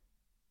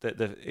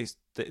that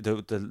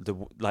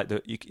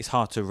it's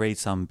hard to read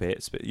some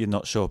bits, but you're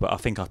not sure. But I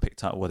think I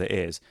picked up what it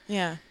is.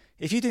 Yeah.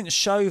 If you didn't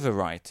show the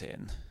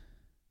writing,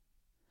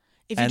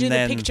 if you do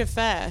the picture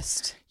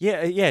first.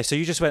 Yeah. So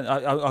you just went.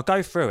 I'll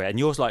go through it, and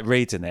you're like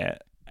reading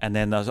it, and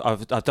then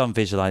I've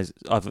visualized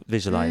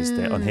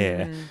it on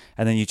here,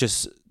 and then you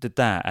just did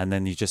that, and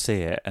then you just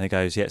see it, and it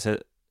goes, yeah. So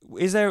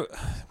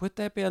would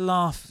there be a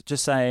laugh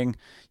just saying,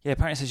 yeah,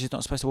 apparently it says she's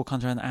not supposed to walk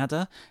under an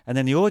adder, and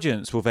then the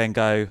audience will then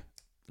go,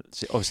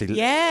 obviously,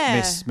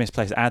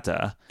 misplaced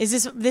adder.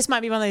 This might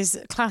be one of those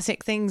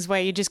classic things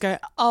where you just go,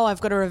 oh,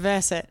 I've got to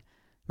reverse it.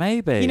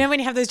 Maybe. You know when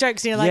you have those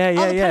jokes and you're like,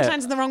 the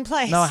punchline's in the wrong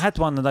place. No, I had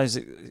one of those,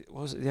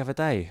 what was it the other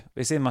day?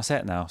 It's in my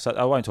set now, so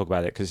I won't talk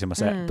about it because it's in my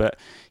set. But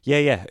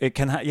yeah, it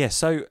can,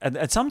 so,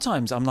 and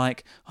sometimes I'm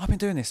like, I've been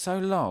doing this so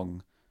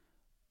long.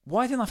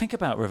 Why didn't I think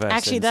about reversing?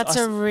 Actually, that's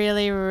a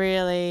really,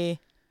 really...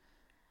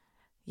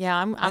 Yeah,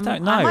 I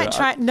don't know. I might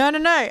try...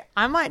 No.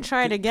 I might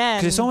try it again.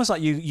 Because it's almost like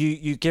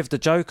you give the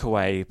joke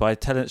away by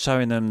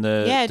showing them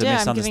the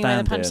misunderstanding. I'm giving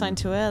away the punchline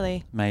too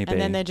early. Maybe. And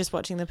then they're just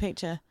watching the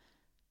picture.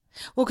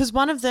 Well, because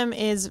one of them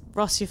is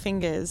Ross Your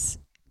Fingers,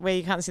 where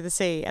you can't see the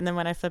C, and then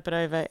when I flip it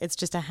over, it's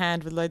just a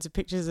hand with loads of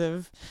pictures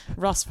of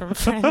Ross from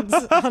Friends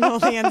on all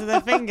the ends of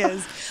their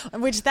fingers,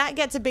 which that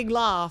gets a big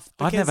laugh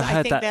because I've never heard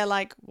I think that. They're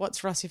like,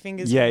 "What's Ross Your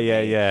Fingers?"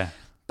 Yeah.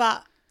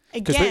 But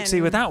again, because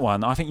see, with that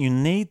one, I think you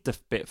need the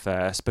bit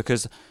first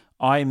because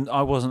I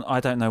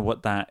don't know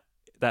what that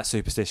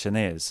superstition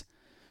is.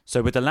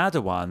 So with the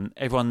ladder one,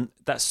 everyone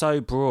that's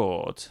so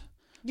broad.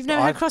 You've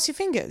never heard cross your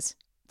fingers.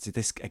 See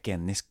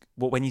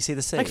when you see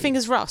the C, like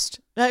fingers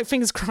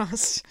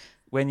crossed.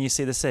 When you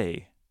see the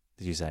C,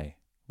 did you say?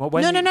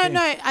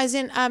 No. As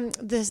in,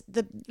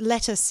 the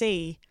letter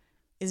C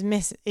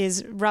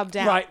is rubbed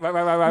out. Right. Not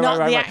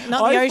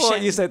I the ocean.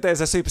 thought you said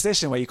there's a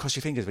superstition where you cross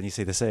your fingers when you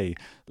see the sea.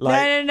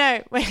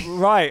 No.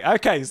 Right.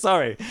 Okay.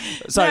 Sorry.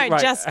 So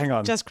hang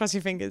on. Just cross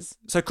your fingers.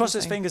 So cross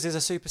his fingers is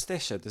a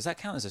superstition. Does that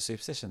count as a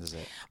superstition? Does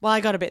it? Well,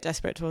 I got a bit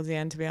desperate towards the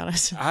end, to be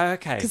honest.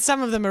 Okay. Because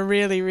some of them are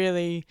really,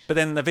 really. But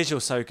then the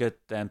visual's so good.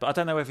 Then, but I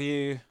don't know whether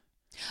you.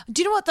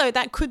 Do you know what though?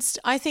 That could.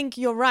 I think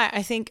you're right.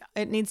 I think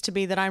it needs to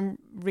be that I'm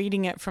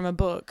reading it from a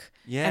book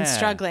and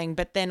struggling,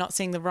 but they're not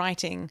seeing the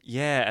writing.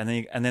 Yeah, and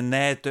then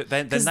they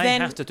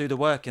have to do the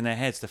work in their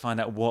heads to find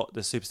out what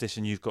the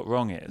superstition you've got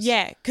wrong is.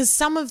 Yeah, because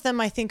some of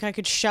them I think I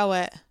could show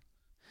it.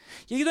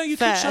 Yeah, you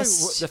could show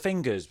the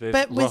fingers,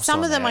 but with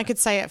some of them I could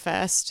say it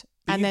first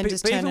and then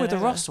just turn it over. But even with the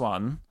Ross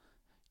one,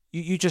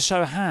 you just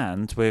show a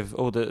hand with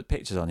all the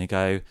pictures on. You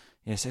go,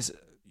 yeah, it says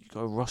you got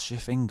to Ross your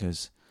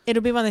fingers.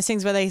 It'll be one of those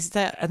things where they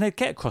say... And they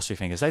get cross your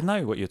fingers. They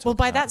know what you're talking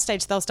about. Well, by that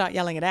stage, they'll start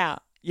yelling it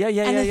out. Yeah.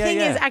 And the thing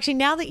is, actually,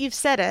 now that you've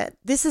said it,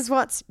 this is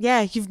what's...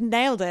 Yeah, you've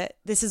nailed it.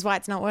 This is why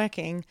it's not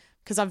working.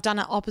 Because I've done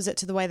it opposite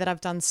to the way that I've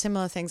done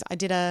similar things. I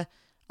did a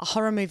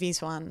horror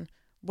movies one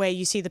where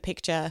you see the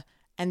picture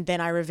and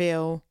then I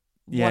reveal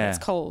what it's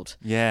called.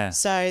 Yeah.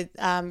 So,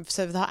 and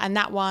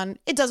that one,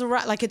 it doesn't...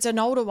 Like, it's an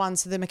older one,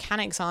 so the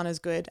mechanics aren't as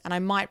good. And I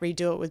might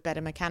redo it with better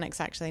mechanics,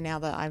 actually, now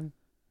that I'm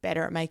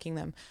better at making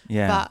them.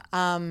 Yeah.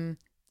 But...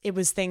 it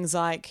was things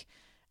like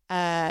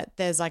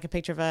there's like a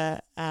picture of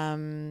a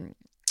I'm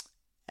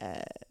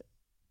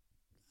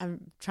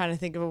trying to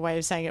think of a way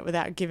of saying it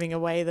without giving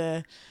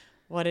away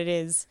what it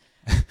is.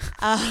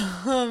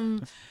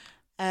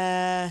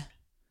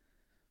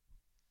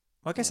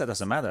 Well, I guess that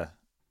doesn't matter.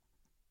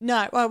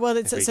 No, well,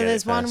 If we so get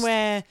there's it one first.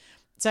 where,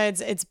 so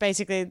it's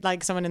basically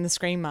like someone in the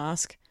Scream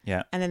mask,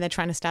 Yeah. and then they're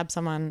trying to stab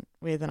someone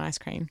with an ice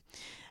cream,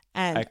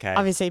 and Okay.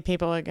 obviously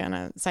people are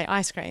gonna say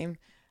ice cream,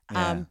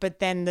 Yeah. but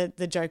then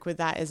the joke with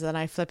that is that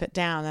I flip it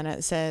down and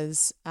it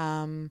says,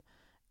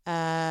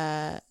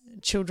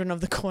 "Children of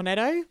the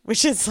Cornetto,"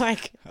 which is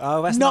like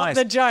Oh, that's not nice.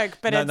 the joke,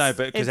 but no, it's,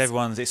 but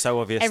because it's so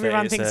obvious.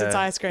 everyone that thinks it's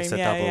ice cream. It's a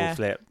Yeah, double yeah.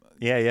 flip.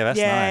 Yeah, that's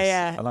Yeah, nice.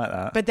 yeah. I like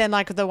that. But then,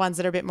 like the ones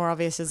that are a bit more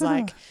obvious is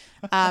like,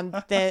 there's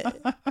a bit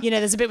with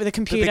a It'd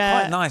computer. be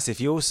quite nice if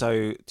you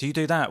also do you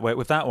do that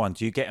with that one?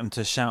 Do you get them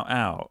to shout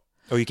out,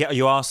 or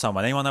you ask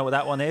someone? Anyone know what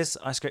that one is?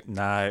 Ice cream?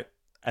 No,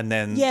 and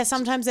then Yeah,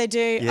 sometimes they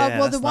do. Yeah,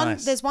 well, that's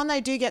nice. there's one they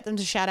do get them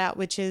to shout out,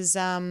 which is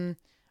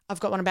I've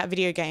got one about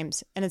video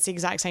games, and it's the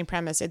exact same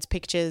premise. It's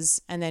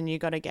pictures, and then you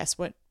got to guess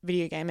what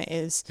video game it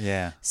is.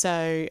 Yeah.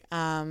 So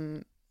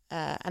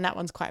and that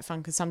one's quite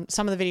fun because some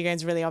of the video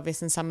games are really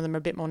obvious, and some of them are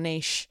a bit more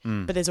niche.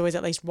 But there's always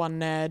at least one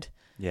nerd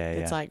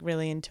that's like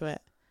really into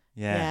it.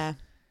 Yeah.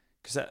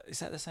 Because is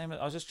that the same?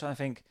 I was just trying to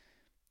think.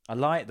 I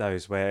like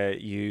those where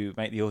you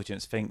make the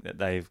audience think that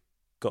they've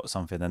got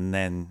something and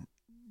then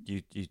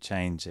you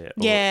change it.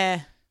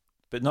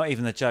 But not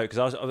even the joke.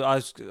 Because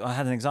I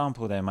had an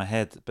example there in my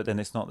head, but then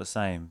it's not the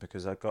same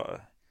because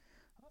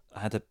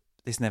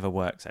this never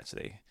works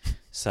actually.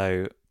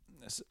 So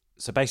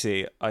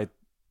basically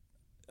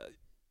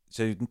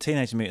So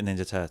Teenage Mutant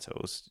Ninja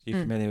Turtles. You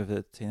familiar with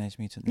the Teenage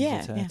Mutant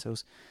Ninja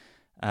Turtles?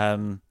 Yeah.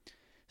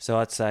 So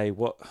I'd say,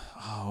 what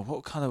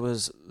colour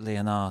was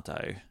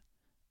Leonardo?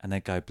 And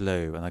they'd go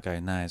blue, and I go,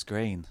 no, it's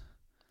green.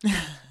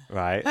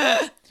 Right?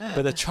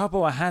 But the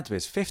trouble I had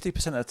was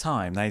 50% of the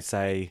time they'd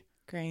say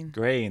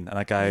green, and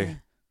I go,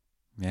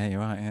 yeah, you're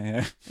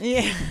right,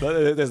 yeah.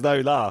 But there's no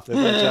laugh, there's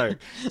no joke,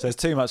 so it's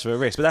too much of a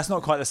risk. But that's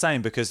not quite the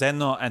same because they're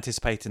not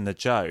anticipating the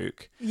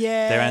joke.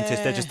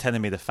 They're just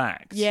telling me the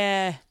facts.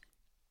 Yeah.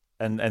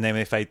 And then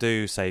if they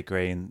do say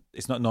green,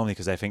 it's not normally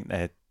because they think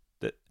they're.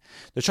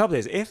 The trouble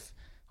is, if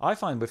I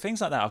find with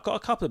things like that, I've got a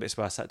couple of bits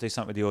where I do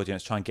something with the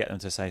audience, try and get them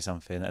to say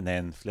something, and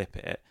then flip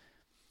it.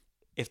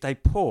 If they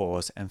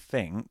pause and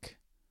think,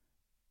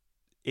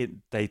 it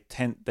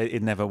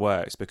never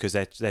works because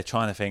they're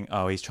trying to think,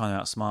 oh, he's trying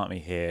to outsmart me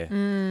here.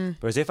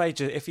 Whereas if I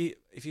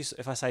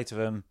say to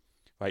them,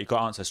 right, you've got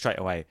to answer straight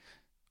away,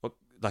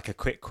 like a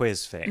quick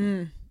quiz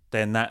thing,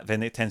 then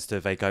it tends to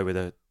they go with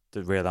the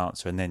real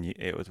answer, and then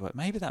it would work.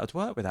 Maybe that would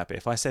work with that bit.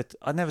 If I said,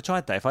 I'd never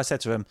tried that. If I said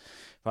to them,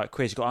 right,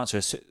 quiz, you've got to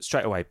answer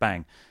straight away,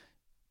 bang.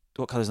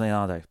 What colour's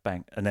Leonardo?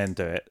 Bang, and then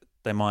do it.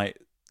 They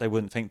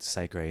wouldn't think to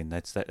say green.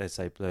 They'd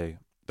say blue.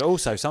 But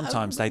also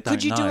sometimes they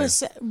don't know.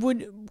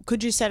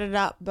 Could you set it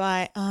up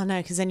by? Oh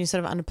no, because then you're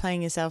sort of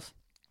underplaying yourself.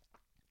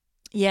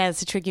 Yeah,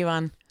 it's a tricky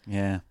one.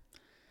 Yeah.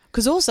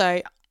 Because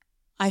also,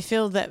 I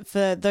feel that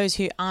for those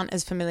who aren't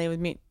as familiar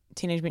with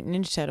Teenage Mutant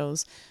Ninja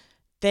Turtles,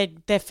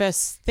 their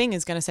first thing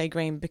is going to say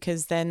green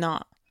because they're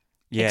not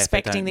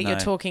expecting that you're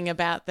talking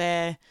about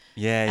their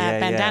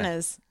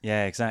bandanas.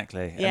 Yeah,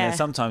 exactly. Yeah. And then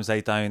sometimes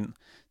they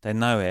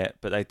know it,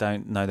 but they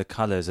don't know the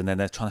colours, and then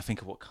they're trying to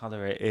think of what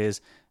colour it is,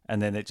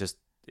 and then it just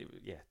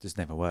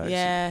never works.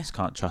 Yeah. You just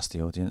can't trust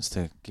the audience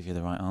to give you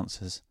the right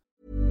answers.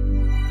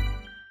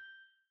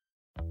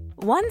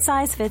 One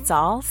size fits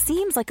all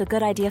seems like a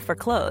good idea for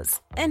clothes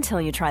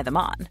until you try them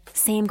on.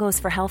 Same goes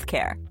for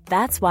healthcare.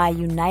 That's why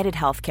United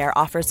Healthcare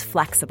offers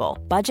flexible,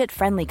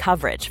 budget-friendly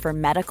coverage for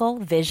medical,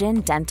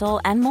 vision,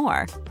 dental, and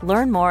more.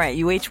 Learn more at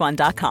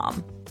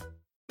uh1.com.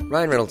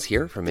 Ryan Reynolds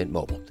here from Mint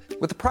Mobile.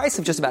 With the price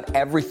of just about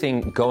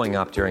everything going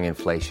up during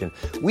inflation,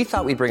 we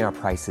thought we'd bring our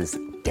prices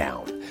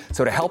down.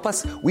 So to help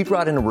us, we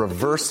brought in a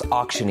reverse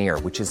auctioneer,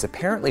 which is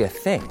apparently a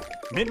thing.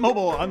 Mint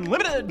Mobile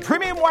Unlimited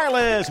Premium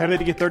Wireless. How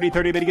to get 30,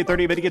 30, bit to get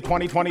 30, bit to get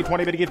 20, 20,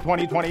 20, bit to get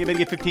 20, 20, bit to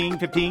get 15,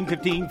 15,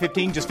 15,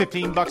 15, just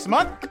 $15 a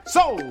month?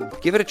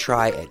 Sold! Give it a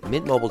try at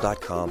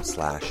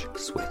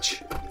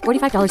mintmobile.com/switch.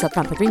 $45 up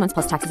front for 3 months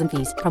plus taxes and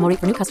fees. Promo rate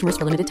for new customers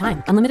for limited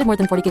time. Unlimited more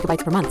than 40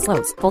 gigabytes per month.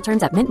 Slows full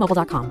terms at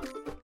mintmobile.com.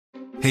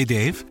 Hey,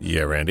 Dave.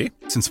 Yeah, Randy.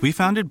 Since we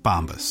founded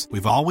Bombas,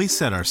 we've always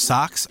said our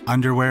socks,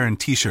 underwear, and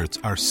T-shirts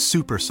are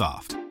super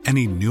soft.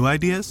 Any new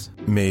ideas?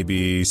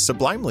 Maybe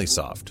sublimely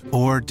soft.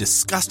 Or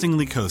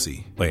disgustingly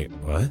cozy. Wait,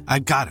 what? I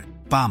got it.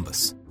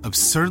 Bombas.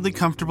 Absurdly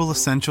comfortable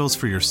essentials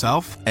for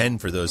yourself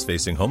and for those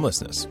facing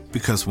homelessness.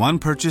 Because one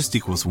purchased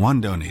equals one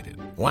donated.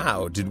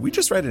 Wow, did we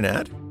just write an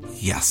ad?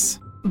 Yes.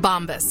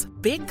 Bombas.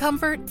 Big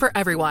comfort for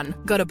everyone.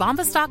 Go to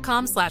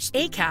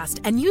bombas.com/ACAST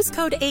and use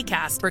code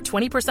ACAST for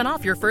 20%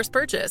 off your first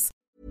purchase.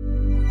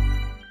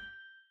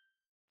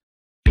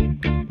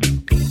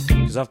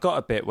 Because I've got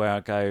a bit where I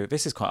go,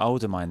 this is quite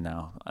old of mine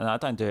now, and I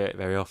don't do it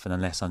very often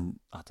unless I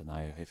don't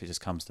know, if it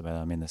just comes to me,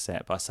 I'm in the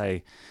set. But I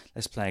say,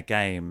 let's play a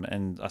game,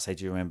 and I say,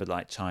 do you remember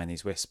like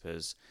Chinese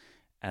whispers?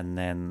 And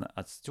then,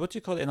 what do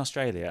you call it in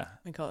Australia?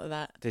 We call it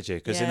that. Did you?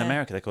 Because in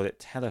America they call it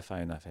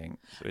telephone, I think.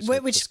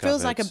 Which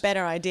feels like a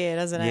better idea,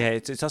 doesn't it? Yeah,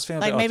 it does feel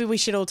like a bit maybe odd. we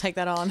should all take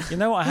that on. You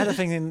know what? I had a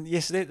thing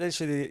yesterday,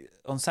 literally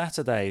on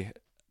Saturday.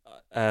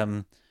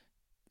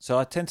 So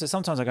I tend to,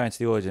 sometimes I go into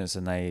the audience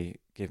and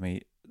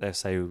they'll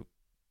say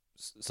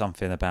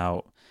something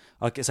about,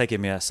 I guess they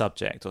give me a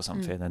subject or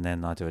something, and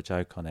then I do a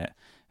joke on it.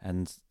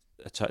 And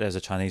there's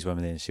a Chinese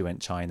woman in, she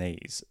went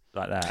Chinese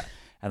like that.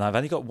 And I've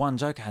only got one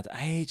joke I had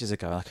ages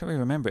ago. I can't really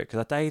remember it because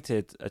I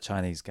dated a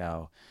Chinese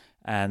girl,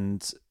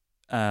 and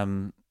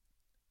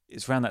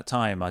it's around that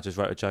time I just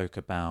wrote a joke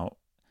about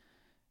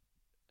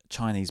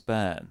Chinese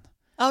burn.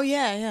 Oh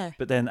yeah.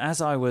 But then as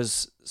I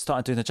was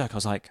starting doing the joke, I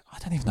was like, I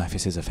don't even know if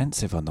this is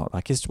offensive or not.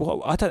 Like, it's what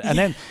I don't.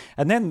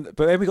 And then,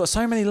 but then we got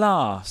so many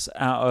laughs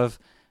out of,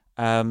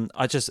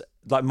 I just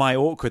like my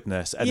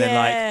awkwardness, and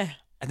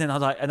then I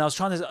was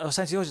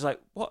saying to George,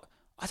 like, what?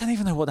 I don't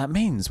even know what that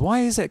means. Why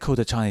is it called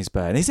a Chinese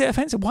burn? Is it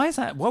offensive? Why is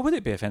that? Why would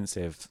it be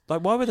offensive?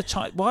 Like, why would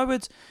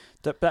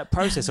that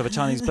process of a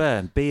Chinese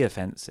burn be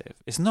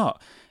offensive? It's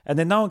not. And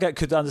then no one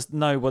could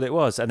know what it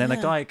was. And then a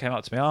guy came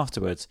up to me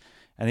afterwards,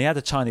 and he had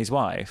a Chinese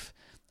wife,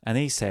 and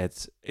he said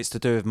it's to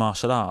do with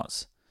martial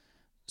arts.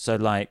 So,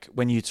 like,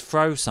 when you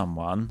throw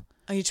someone,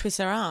 you twist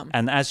their arm,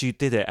 and as you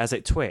did it, as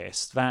it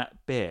twists, that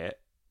bit,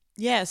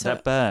 so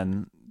that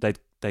burn,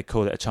 they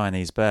call it a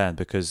Chinese burn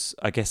because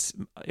I guess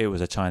it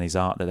was a Chinese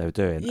art that they were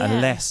doing,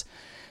 unless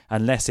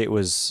it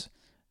was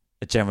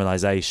a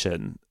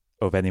generalization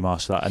of any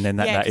martial art, and then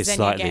that is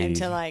slightly, you get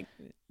into like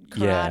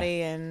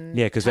karate and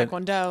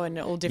taekwondo and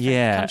all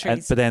different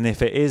countries. But then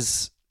if it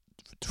is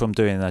from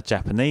doing a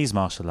Japanese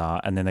martial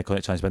art and then they call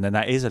it Chinese burn, then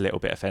that is a little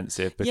bit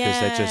offensive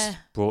because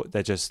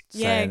they're just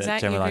saying a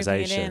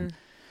generalization.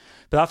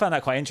 But I found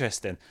that quite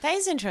interesting. That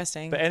is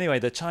interesting. But anyway,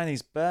 the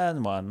Chinese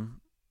burn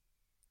one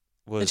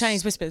was the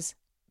Chinese whispers.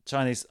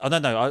 Chinese. Oh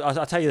no!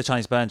 I'll tell you the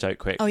Chinese burn joke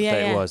quick. Oh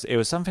yeah, It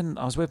was something.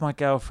 I was with my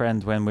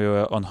girlfriend when we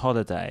were on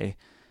holiday,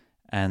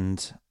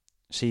 and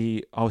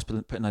I was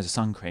putting loads of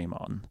sun cream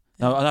on.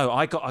 No,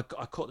 I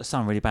caught the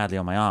sun really badly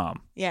on my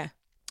arm. Yeah.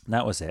 And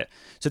that was it.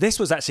 So this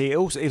was actually it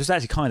was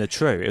actually kind of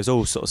true. It was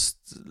all sort of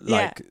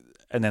like,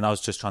 and then I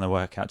was just trying to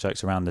work out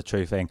jokes around the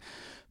true thing.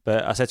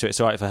 But I said to her, it's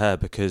all right for her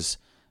because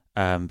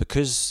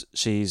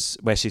she's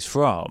where she's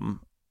from.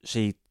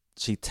 She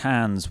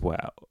tans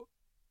well.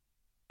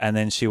 And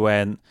then she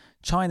went,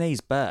 Chinese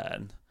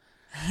burn.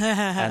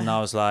 And I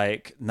was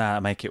like,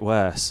 nah, make it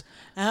worse.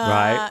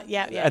 Right?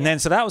 Yeah. And then,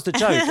 so that was the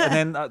joke. And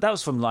then that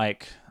was from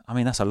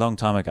that's a long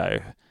time ago.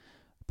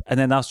 And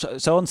then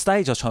so on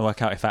stage, I was trying to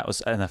work out if that was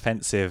an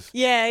offensive.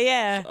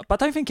 Yeah.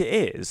 But I don't think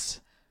it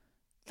is.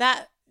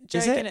 That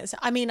joke in it?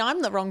 I mean,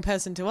 I'm the wrong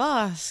person to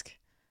ask.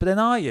 But then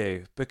are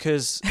you?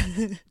 Because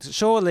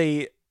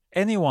surely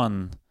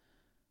anyone,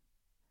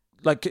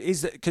 like,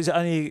 is it, because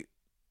only...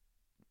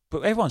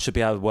 But everyone should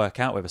be able to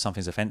work out whether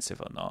something's offensive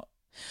or not.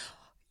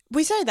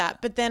 We say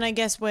that, but then I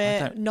guess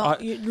we're not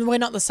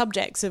the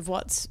subjects of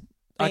what's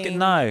being...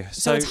 No.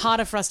 So it's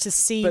harder for us to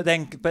see. But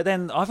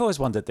then I've always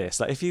wondered this.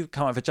 Like, if you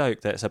come up with a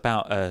joke that's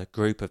about a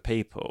group of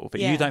people, but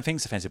you don't think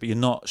it's offensive, but you're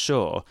not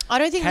sure, I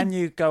don't think... Can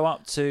you go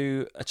up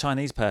to a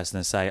Chinese person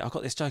and say, I've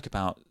got this joke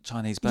about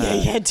Chinese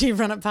burn? Yeah, do you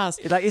run it past?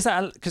 Like, is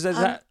that... Because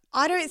that...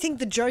 I don't think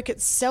the joke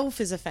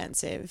itself is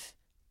offensive.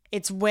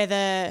 It's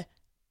whether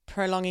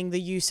prolonging the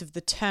use of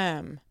the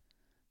term...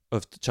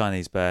 Of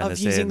Chinese burn, of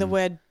using the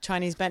word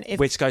Chinese burn,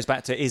 which goes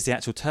back to, is the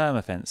actual term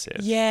offensive?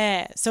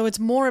 Yeah, so it's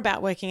more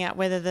about working out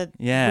whether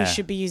we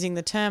should be using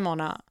the term or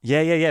not.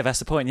 Yeah. That's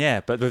the point. Yeah,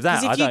 but with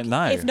that, I don't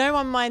know. If no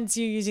one minds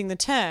you using the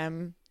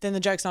term, then the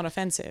joke's not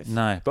offensive.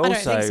 No, but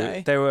also don't think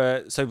so. There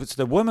were so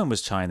the woman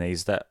was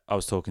Chinese that I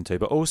was talking to,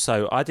 but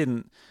also I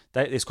didn't.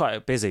 It's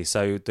quite busy.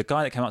 So the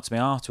guy that came up to me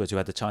afterwards, who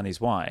had the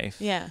Chinese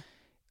wife,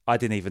 I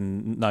didn't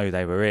even know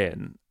they were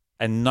in,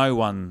 and no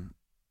one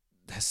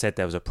said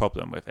there was a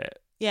problem with it.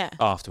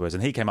 Afterwards,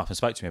 and he came up and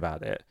spoke to me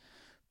about it,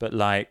 but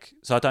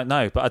so I don't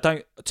know, but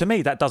to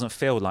me that doesn't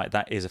feel like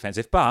that is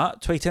offensive.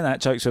 But tweet in that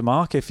Jokes with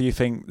Mark if you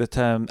think the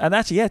term, and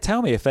actually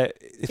tell me if it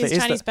is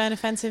Chinese burn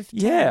offensive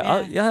term?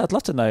 I'd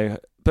love to know.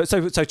 But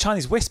so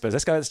Chinese whispers,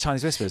 let's go to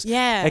Chinese whispers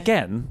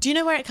again. Do you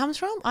know where it comes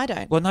from? I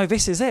don't. Well, no,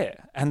 this is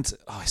it, and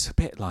it's a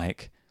bit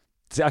like,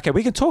 okay,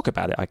 we can talk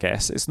about it, I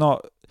guess. It's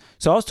not.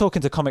 So I was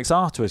talking to comics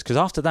afterwards, because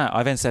after that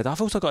I then said, I've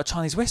also got a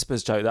Chinese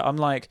whispers joke that I'm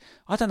like,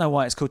 I don't know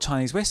why it's called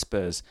Chinese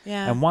whispers.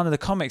 Yeah. And one of the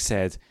comics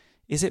said,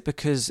 is it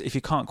because if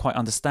you can't quite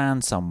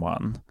understand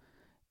someone,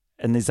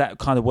 and is that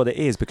kind of what it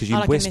is? Because you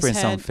whisper in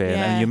something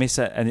and you miss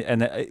it,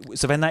 and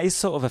so then that is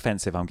sort of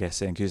offensive, I'm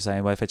guessing, because you're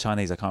saying, well, if they're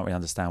Chinese, I can't really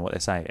understand what they're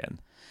saying.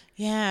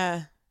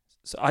 Yeah.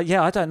 So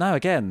I don't know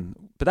again,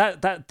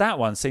 but that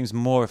one seems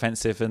more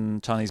offensive than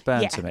Chinese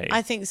burn to me.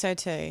 I think so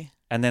too.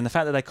 And then the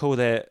fact that they called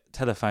it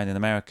telephone in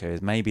America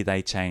is maybe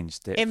they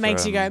changed it. It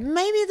makes you go,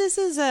 maybe this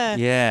is a...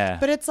 Yeah.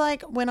 But it's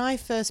like when I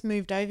first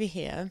moved over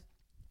here,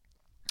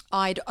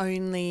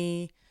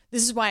 This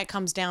is why it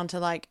comes down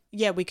to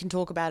we can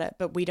talk about it,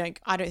 but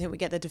I don't think we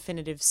get the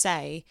definitive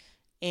say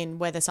in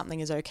whether something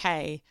is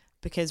okay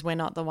because we're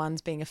not the ones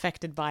being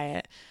affected by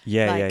it.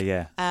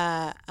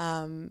 Yeah.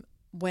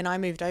 When I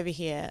moved over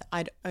here,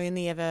 I'd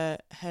only ever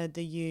heard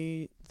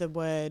the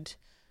word...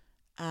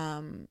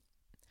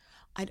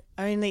 I'd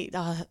only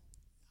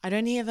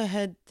ever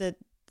heard the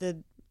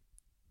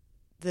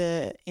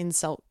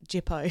insult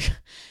Jippo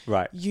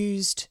right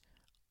used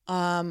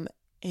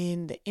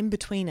in the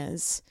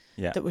in-betweeners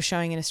that were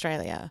showing in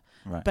Australia,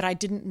 but I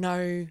didn't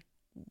know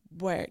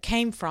where it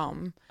came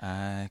from.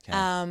 Okay.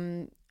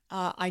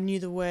 I knew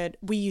the word.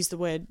 We use the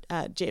word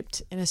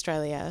gypped in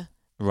Australia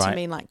to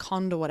mean like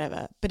conned or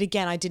whatever. But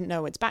again, I didn't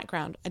know its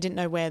background. I didn't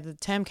know where the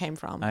term came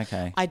from.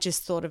 Okay. I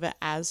just thought of it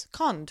as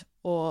conned,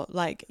 or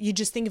like you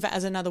just think of it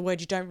as another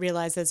word. You don't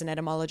realize there's an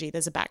etymology.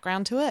 There's a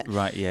background to it.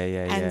 Right. Yeah.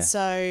 And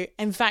so,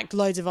 in fact,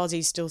 loads of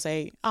Aussies still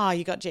say, "Oh,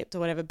 you got gypped" or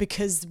whatever,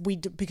 because we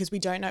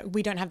don't know.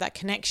 We don't have that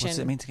connection. What does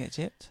it mean to get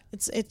gypped?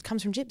 It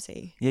comes from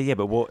gypsy. Yeah.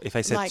 But what if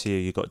I said to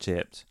you got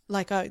gypped?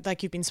 Like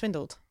you've been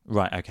swindled.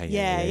 Right. Okay.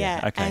 Yeah.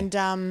 Okay.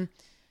 And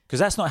because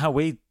that's not how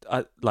we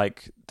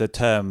like the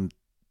term.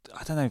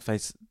 I don't know if I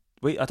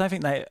don't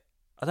think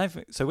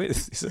so.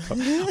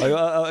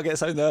 I get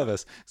so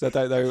nervous because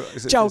I don't know.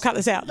 Joel, cut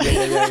this out.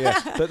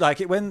 Yeah. But like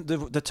when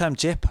the term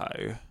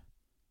gyppo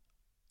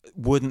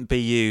wouldn't be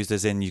used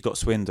as in you got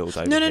swindled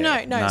over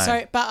No.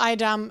 So, but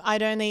I'd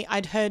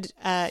heard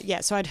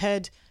I'd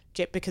heard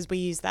gyp because we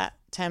use that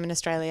term in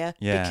Australia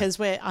because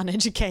we're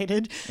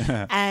uneducated,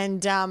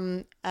 and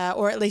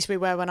or at least we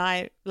were when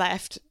I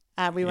left.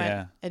 We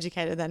weren't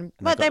educated then,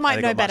 but they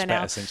might know better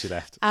now. Since you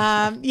left.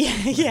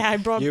 I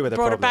brought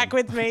it back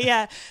with me.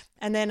 Yeah,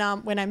 and then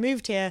when I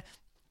moved here,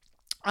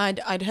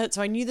 I'd heard,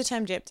 so I knew the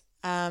term gypped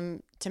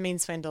to mean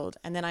swindled,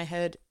 and then I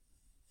heard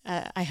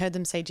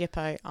them say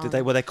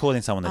gyppo. Were they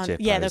calling someone a gyppo?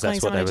 Yeah, they're calling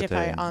someone a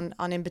gyppo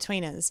on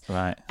in-betweeners.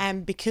 Right.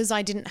 And because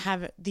I didn't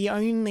have the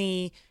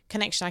only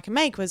connection I can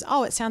make was,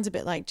 it sounds a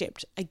bit like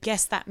gypped. I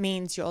guess that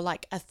means you're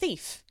like a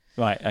thief.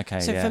 Right. Okay.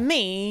 So for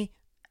me,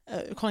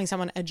 calling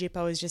someone a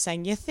gyppo is just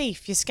saying you're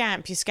thief, you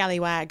scamp, you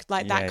scallywag,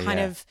 like that kind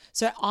of.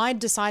 So I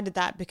decided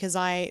that because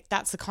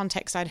that's the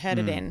context I'd heard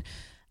it in,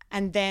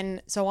 and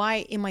then so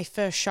in my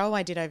first show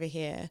I did over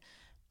here,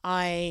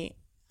 I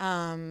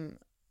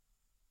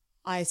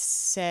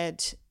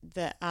said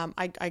that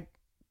I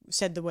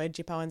said the word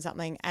gyppo and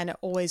something, and it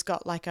always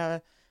got like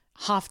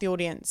half the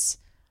audience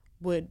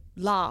would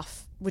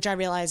laugh, which I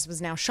realized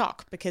was now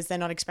shock because they're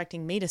not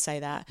expecting me to say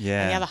that.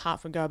 Yeah. And the other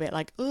half would go a bit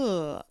like, ugh,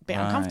 a bit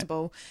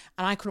uncomfortable.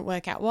 And I couldn't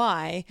work out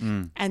why.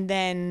 And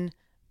then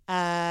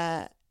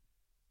I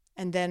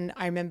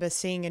remember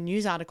seeing a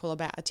news article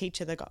about a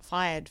teacher that got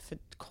fired for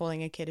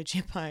calling a kid a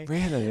gyppo.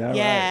 Really?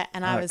 Yeah. Right.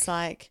 And I was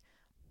like,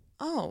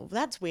 oh,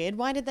 that's weird.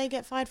 Why did they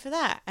get fired for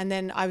that? And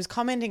then I was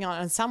commenting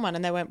on someone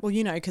and they went, well,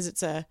 because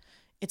it's a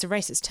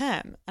racist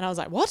term. And I was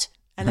like, what?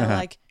 And they were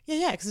like,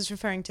 yeah, because it's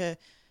referring to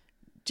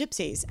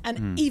gypsies.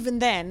 And even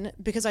then,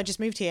 because I just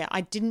moved here,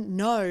 I didn't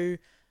know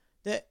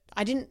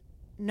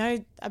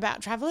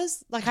about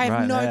travellers. Like I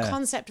have no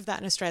concept of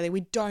that in Australia.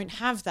 We don't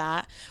have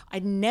that.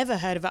 I'd never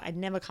heard of it. I'd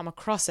never come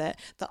across it.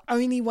 The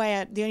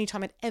only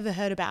time I'd ever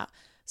heard about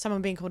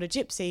someone being called a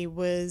gypsy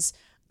was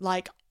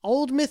like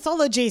old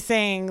mythology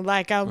thing,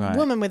 like a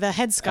woman with a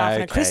headscarf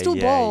and a crystal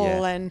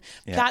ball, and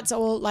that's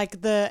all,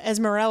 like the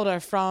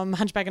Esmeralda from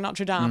Hunchback of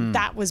Notre Dame.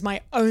 That was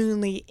my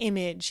only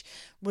image,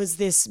 was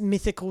this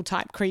mythical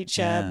type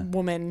creature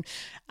woman.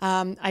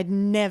 I'd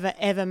never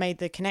ever made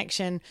the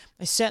connection.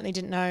 I certainly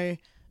didn't know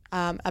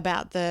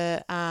about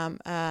the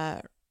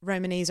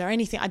Romanese or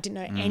anything. I didn't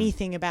know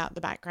anything about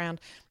the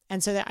background,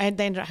 and so they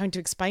ended up having to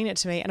explain it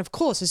to me. And of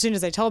course, as soon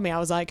as they told me, I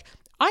was like,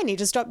 I need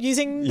to stop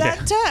using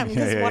that term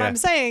because I'm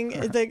saying,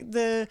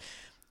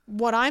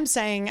 what I'm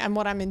saying and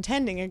what I'm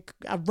intending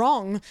are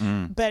wrong,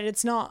 but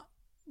it's not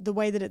the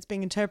way that it's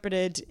being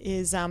interpreted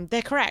is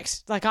they're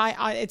correct. Like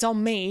it's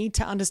on me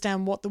to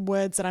understand what the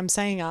words that I'm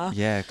saying are.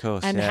 Yeah, of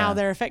course. And how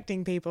they're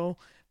affecting people.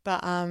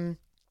 But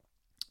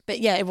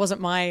yeah, it wasn't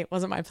my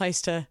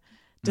place to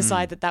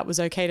decide that was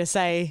okay to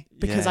say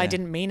because I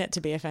didn't mean it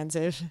to be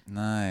offensive.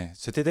 No.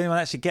 So did anyone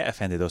actually get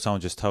offended, or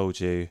someone just told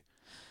you?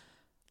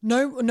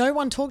 No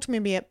one talked to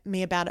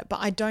me about it, but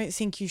I don't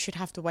think you should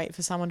have to wait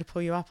for someone to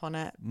pull you up on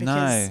it,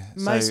 because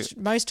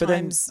most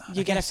times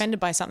you get offended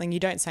by something, you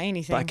don't say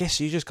anything. But I guess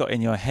you just got in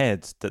your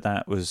head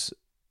that was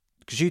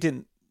because you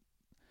didn't.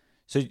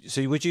 So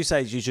would you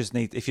say you just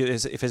need, if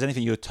there's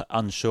anything you're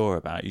unsure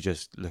about, you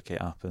just look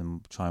it up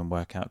and try and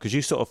work out, because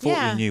you sort of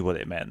thought you knew what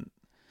it meant,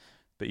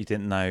 but you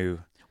didn't know.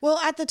 Well,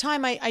 at the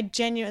time, I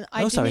genuinely.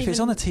 Also, if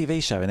it's on a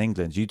TV show in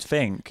England, you'd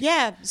think.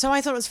 Yeah, so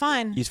I thought it was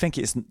fine. You'd think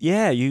it's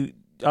you.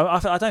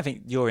 I don't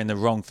think you're in the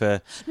wrong for.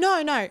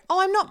 No.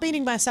 Oh, I'm not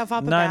beating myself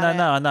up about it.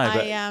 No, I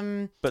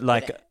know. But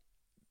like,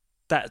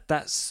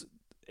 that's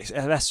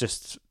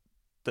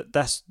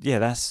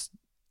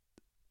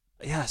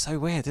so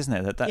weird, isn't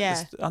it? That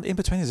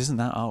In-betweeners isn't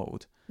that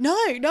old.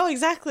 No,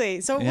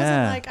 exactly. So it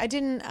wasn't like I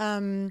didn't.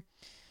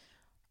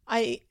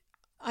 I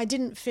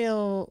didn't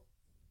feel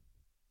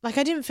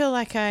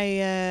like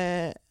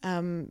I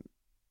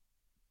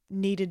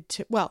needed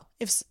to. Well,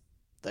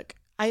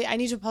 I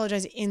need to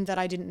apologize in that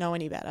I didn't know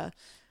any better.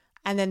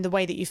 And then the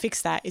way that you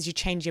fix that is you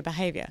change your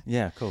behavior.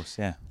 Yeah, of course,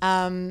 yeah.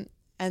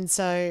 And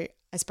so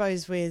I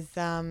suppose with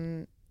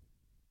what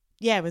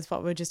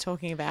we were just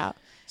talking about,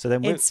 so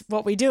then it's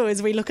what we do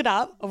is we look it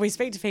up or we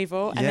speak to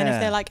people, and then if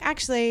they're like,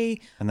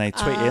 actually... And they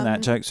tweet in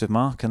at Jokes with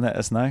Mark and let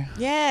us know.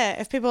 Yeah,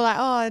 if people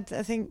are like,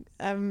 I think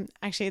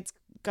actually it's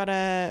got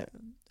a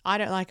I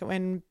don't like it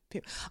when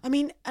people. I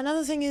mean,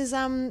 another thing is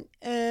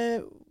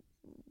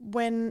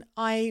when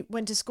I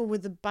went to school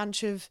with a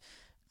bunch of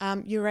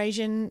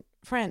Eurasian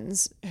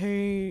friends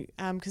who,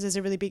 because there's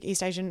a really big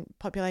East Asian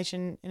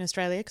population in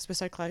Australia because we're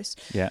so close.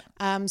 Yeah.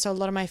 So a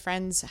lot of my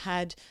friends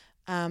had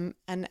an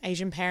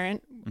Asian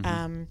parent,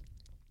 and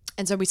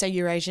so we say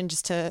Eurasian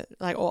just to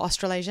like, or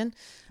Australasian,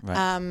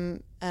 right.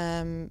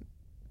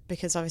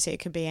 Because obviously it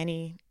could be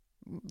any,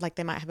 like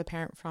they might have a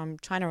parent from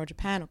China or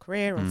Japan or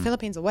Korea or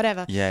Philippines or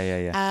whatever.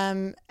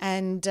 Yeah.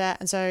 And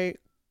so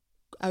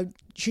a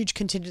huge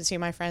contingency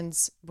of my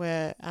friends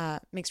were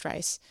mixed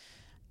race,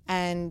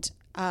 and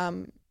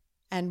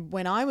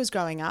when I was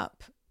growing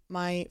up,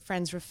 my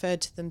friends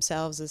referred to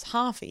themselves as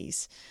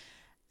halfies,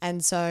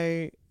 and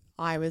so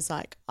I was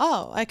like,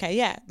 oh, okay,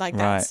 yeah, like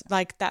that's right.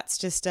 like that's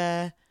just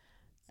like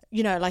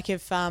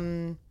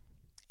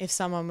if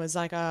someone was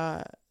like,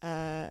 oh,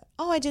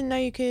 I didn't know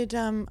you could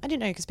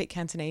speak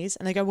Cantonese,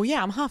 and they go, well,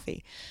 yeah, I'm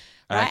halfie.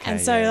 Right. Okay,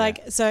 and so yeah.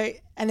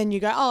 And then you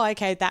go, oh,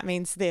 okay, that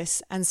means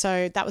this. And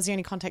so that was the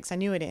only context I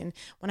knew it in.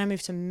 When I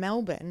moved to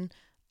Melbourne,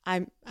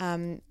 I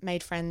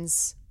made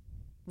friends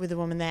with a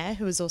woman there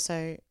who was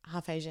also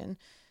half Asian.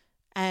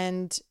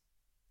 And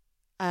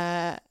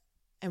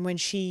when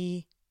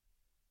she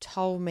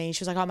told me,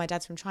 she was like, oh, my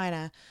dad's from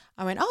China.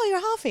 I went, oh, you're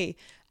a halfie.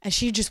 And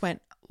she just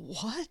went,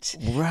 what?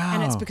 Wow.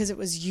 And it's because it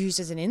was used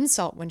as an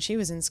insult when she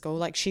was in school.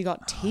 Like she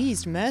got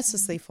teased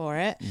mercilessly for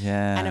it.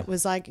 Yeah. And it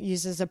was like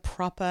used as a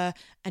proper,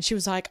 and she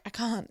was like, I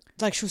can't,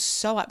 like she was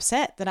so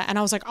upset and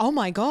I was like, oh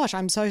my gosh,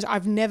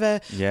 I've never.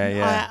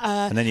 Yeah.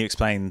 And then you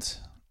explained.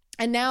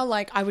 And now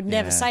like I would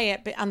never say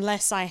it, but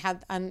unless I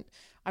had, and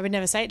I would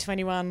never say it to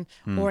anyone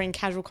or in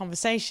casual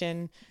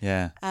conversation.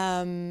 Yeah.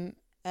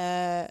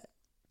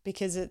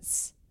 Because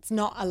it's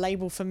not a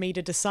label for me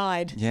to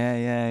decide.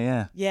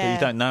 Yeah. But you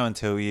don't know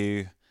until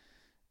you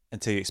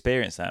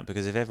experience that,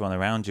 because if everyone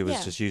around you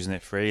was just using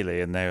it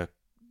freely and they're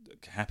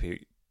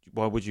happy,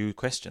 why would you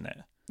question it?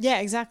 Yeah,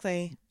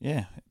 exactly.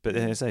 Yeah, but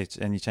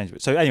and you change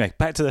it. So anyway,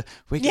 back to the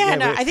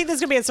I think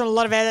there's gonna be a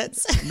lot of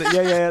edits.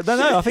 Yeah.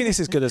 No, I think this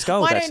is good as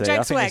gold. Why actually,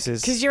 don't jokes work?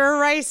 Because you're a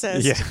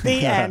racist. Yeah.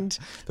 The end.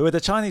 But with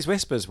the Chinese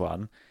Whispers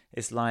one,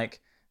 it's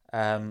like.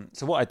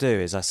 So what I do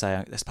is I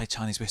say, let's play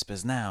Chinese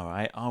Whispers now,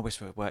 right? I'll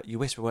whisper a word, you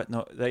whisper a word.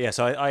 No, yeah.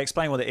 So I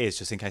explain what it is,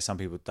 just in case some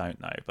people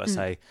don't know. But I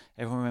say,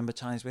 everyone remember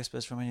Chinese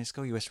Whispers from when you're in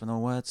school? You whisper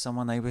all words.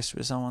 Someone, they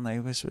whisper someone, they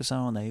whisper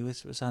someone, they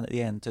whisper someone. At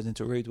the end, turns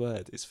into a rude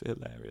word. It's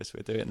hilarious.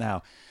 We'll do it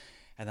now.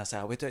 And I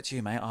say, we'll do it to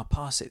you, mate. I'll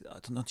pass it,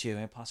 not to you,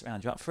 I'll pass it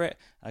around. You up for it?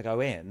 I go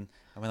in,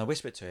 and when I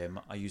whisper it to him,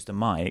 I use the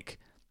mic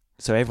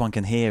so everyone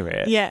can hear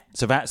it. Yeah.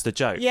 So that's the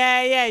joke.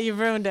 Yeah, you've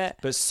ruined it.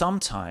 But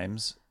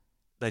sometimes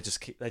they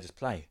just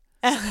play.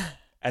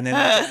 And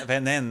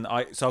then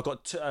I've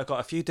got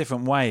a few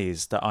different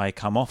ways that I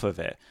come off of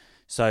it.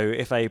 So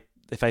if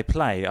they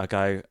play, I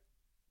go,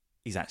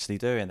 he's actually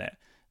doing it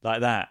like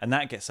that, and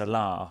that gets a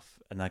laugh,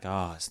 and they go,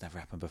 oh, it's never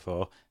happened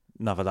before.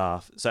 Another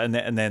laugh. So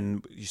and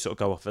then you sort of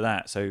go off of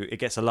that. So it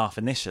gets a laugh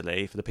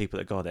initially for the people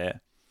that got it,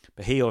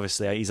 but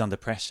he's under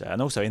pressure,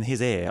 and also in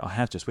his ear, I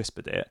have just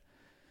whispered it,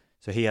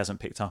 so he hasn't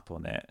picked up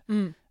on it,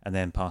 and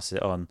then pass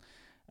it on.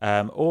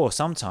 Or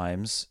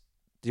sometimes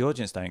the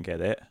audience don't get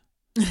it.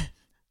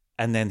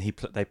 And then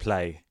they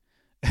play,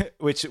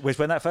 which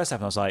when that first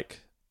happened, I was like,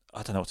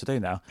 I don't know what to do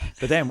now.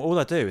 But then all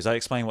I do is I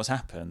explain what's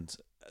happened.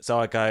 So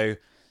I go,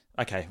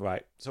 okay,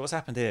 right. So what's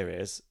happened here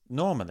is,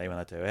 normally when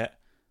I do it,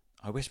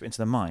 I whisper into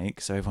the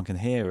mic so everyone can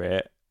hear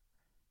it.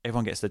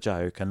 Everyone gets the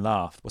joke and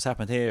laugh. What's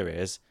happened here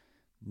is,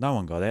 no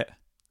one got it,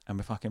 and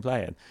we're fucking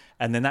playing.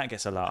 And then that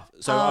gets a laugh.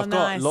 So I've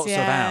got lots of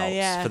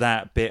outs for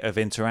that bit of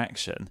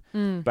interaction,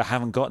 but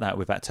haven't got that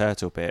with that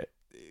turtle bit.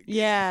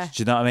 Yeah.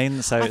 Do you know what I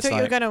mean? So I thought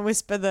you were going to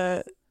whisper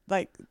the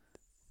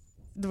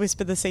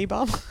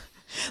C-bomb.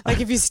 Like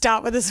if you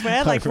start with a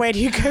swear, like where do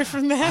you go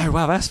from there? Oh,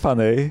 wow, that's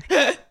funny.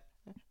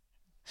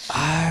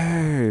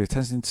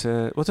 Turns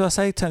into, what do I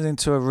say? Turns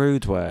into a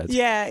rude word.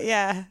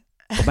 Yeah.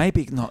 Or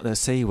maybe not the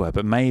C word,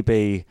 but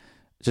maybe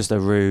just a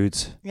rude.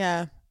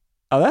 Yeah.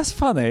 Oh, that's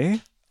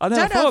funny. I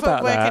never thought about that. Don't know if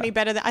it would work any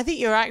better. I think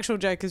your actual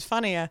joke is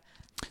funnier.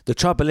 The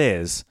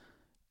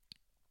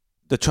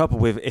trouble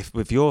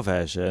with your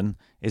version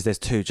is there's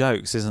two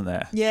jokes, isn't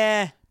there?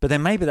 Yeah. But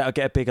then maybe that'll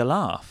get a bigger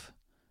laugh.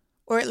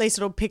 Or at least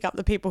it'll pick up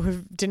the people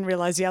who didn't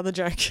realise the other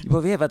joke.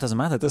 Well, yeah, that doesn't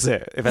matter, does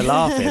it? If they're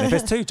laughing. If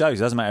there's two jokes,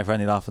 it doesn't matter if they're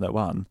only laughing at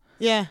one.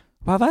 Yeah.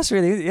 Well, that's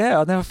really... Yeah,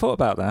 I never thought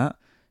about that.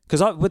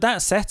 Because with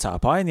that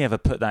setup, I only ever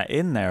put that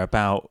in there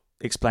about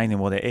explaining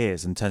what it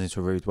is and turns into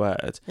a rude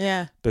word.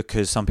 Yeah.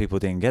 Because some people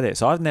didn't get it.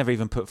 So I've never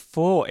even put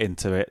thought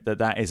into it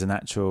that is an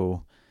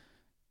actual...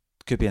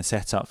 Could be a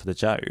setup for the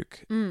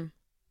joke.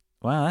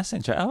 Wow, that's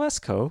interesting. Oh, that's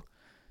cool.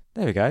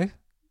 There we go.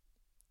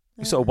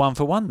 We're sort of 1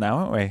 for 1 now,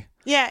 aren't we?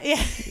 Yeah.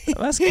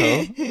 That's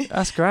cool.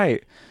 That's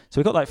great. So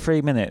we've got like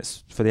 3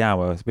 minutes for the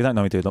hour. We don't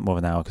normally do a lot more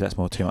than an hour because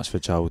that's too much for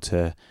Joel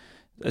to...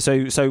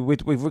 So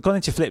we've gone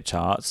into flip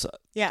charts.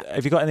 Yeah.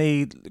 Have you got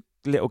any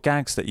little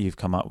gags that you've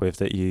come up with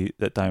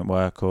that don't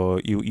work,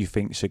 or you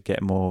think should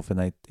get more than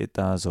it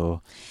does,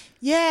 or?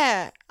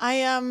 Yeah,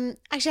 I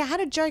actually I had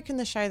a joke in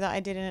the show that I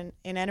did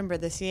in Edinburgh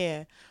this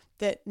year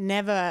that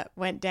never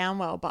went down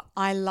well, but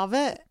I love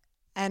it.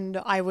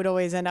 And I would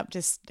always end up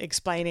just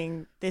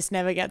explaining this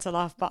never gets a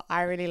laugh, but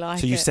I really like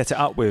it. So you set it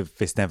up with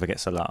this never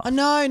gets a laugh?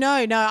 No.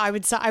 I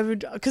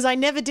would, because I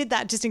never did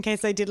that just in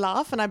case they did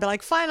laugh. And I'd be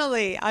like,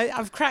 finally,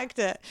 I've cracked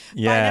it.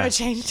 Yeah. But I never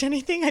changed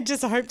anything. I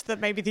just hoped that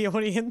maybe the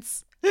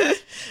audience.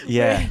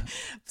 Yeah.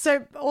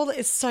 So all that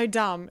is so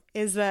dumb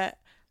is that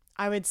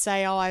I would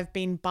say, I've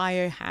been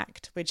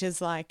biohacked, which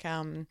is like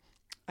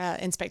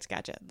Inspector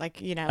Gadget, like,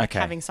 like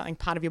having something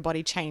part of your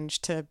body change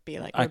to be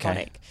like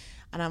robotic. Okay.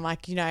 And I'm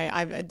like,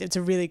 it's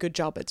a really good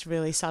job. It's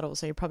really subtle,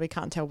 so you probably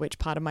can't tell which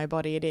part of my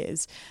body it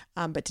is.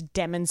 But to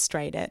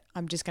demonstrate it,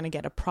 I'm just going to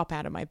get a prop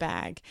out of my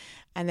bag.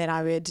 And then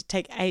I would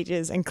take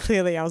ages, and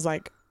clearly I was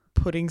like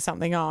putting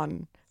something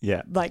on.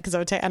 Yeah. Like, because I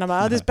would take, and I'm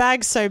like, this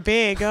bag's so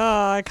big.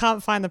 I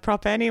can't find the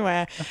prop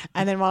anywhere.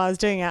 And then while I was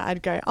doing it,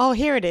 I'd go,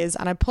 here it is.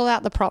 And I pull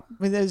out the prop.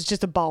 It was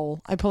just a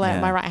bowl. I pull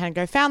out my right hand,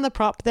 go, found the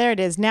prop. There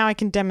it is. Now I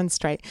can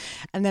demonstrate.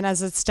 And then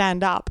as I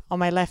stand up, on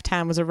my left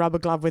hand was a rubber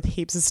glove with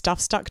heaps of stuff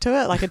stuck to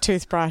it, like a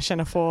toothbrush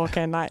and a fork,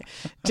 and like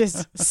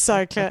just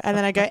so clear. And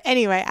then I go,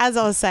 anyway, as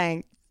I was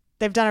saying,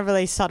 they've done a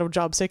really subtle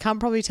job. So you can't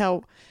probably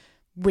tell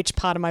which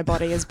part of my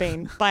body has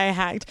been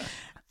biohacked.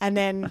 And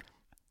then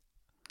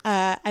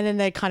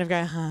they kind of go,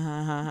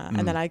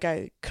 and then I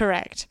go,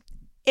 correct.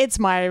 It's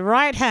my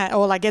right hand,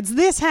 or like, it's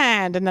this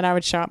hand. And then I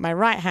would show up my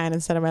right hand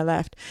instead of my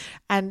left.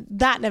 And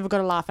that never got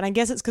a laugh. And I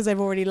guess it's because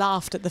they've already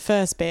laughed at the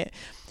first bit.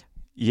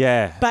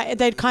 Yeah. But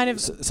they'd kind of...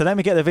 So let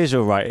me get the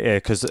visual right here,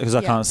 because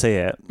I can't see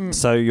it.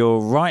 So your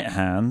right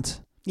hand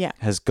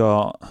has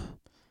got...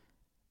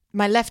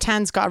 My left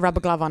hand's got a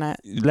rubber glove on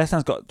it. Left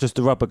hand's got just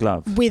a rubber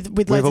glove? With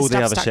loads all of stuff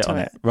the other stuck shit to on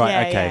it.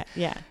 Right, okay.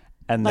 Yeah.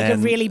 And like then,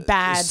 a really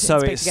bad. So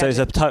it's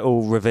a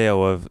total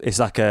reveal of, it's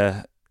like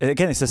a,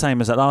 again, it's the same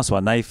as that last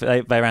one.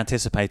 They're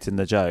anticipating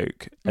the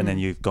joke, and then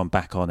you've gone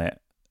back on it,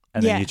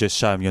 and then you just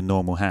show them your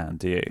normal hand,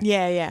 do you?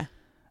 Yeah.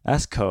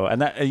 That's cool.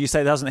 And that, you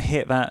say, doesn't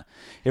hit that.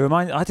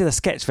 I did a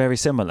sketch very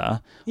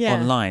similar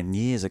online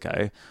years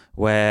ago,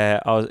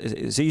 where so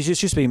it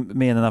used to be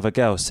me and another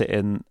girl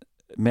sitting,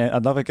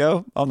 another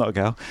girl? I'm not a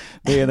girl.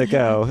 Me and a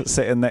girl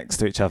sitting next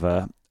to each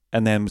other,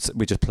 and then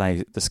we just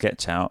play the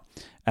sketch out.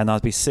 And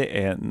I'd be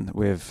sitting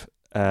with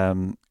a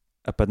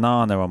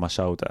banana on my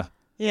shoulder.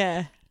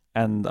 Yeah.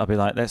 And I'd be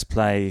like, let's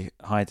play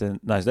I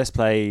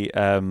Spy.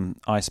 And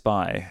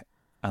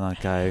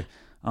I'd go,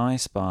 I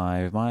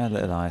spy with my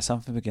little eye,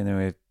 something beginning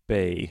with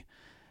B.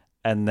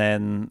 And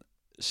then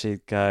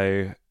she'd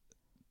go,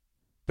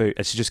 boot.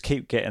 And she'd just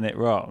keep getting it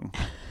wrong.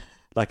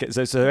 Like,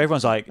 so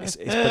everyone's like, it's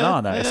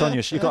banana. It's on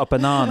you've got a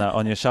banana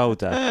on your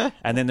shoulder.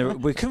 And then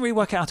we couldn't really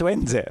work out how to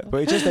end it. But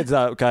we just ended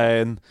up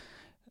going...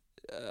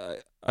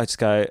 I just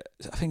go,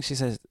 I think she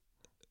says,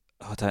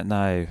 I don't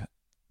know.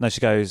 No, she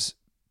goes,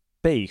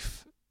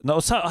 beef. No,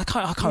 so I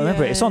can't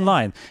remember it. It's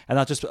online. And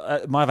I just,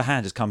 my other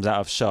hand just comes out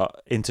of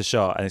into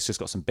shot, and it's just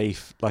got some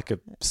beef, like a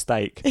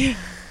steak.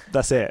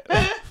 That's it.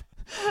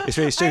 It's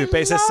really stupid, but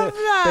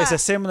it's a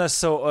similar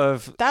sort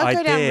of That would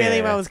idea. go down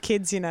really well with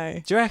kids, Do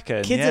you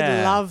reckon? Kids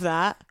would love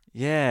that.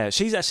 Yeah,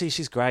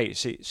 she's great.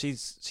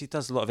 She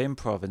does a lot of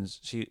improv, and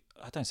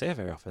I don't see her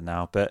very often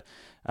now, but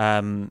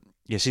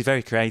yeah, she's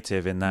very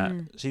creative in that.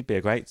 She'd be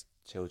a great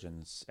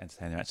children's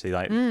entertainer, actually,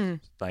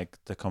 like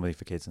the comedy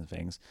for kids and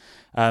things.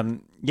 So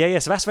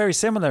that's very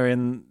similar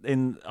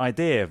in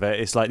idea, but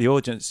it's like the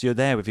audience, you're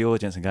there with the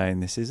audience and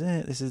going, this is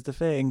it, this is the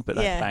thing, but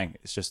bang,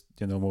 it's just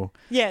your normal.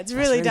 Yeah, it's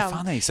really dumb.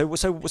 Funny. So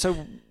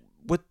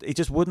would it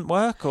just wouldn't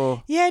work,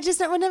 or? Yeah, just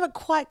we never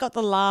quite got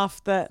the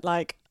laugh that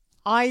like.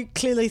 I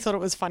clearly thought it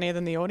was funnier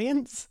than the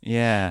audience.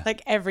 Yeah.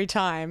 Like every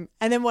time.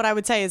 And then what I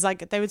would say is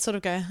like they would sort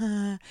of go,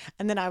 and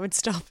then I would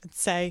stop and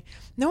say,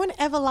 no one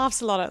ever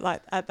laughs a lot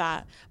at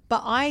that.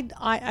 But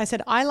I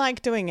said, I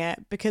like doing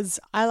it because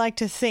I like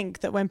to think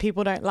that when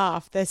people don't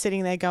laugh, they're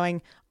sitting there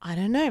going, I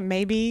don't know,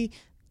 maybe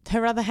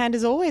her other hand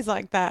is always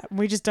like that.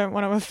 We just don't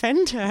want to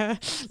offend her.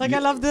 Like I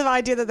love the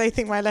idea that they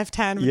think my left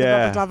hand with the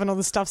rubber glove and all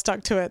the stuff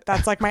stuck to it,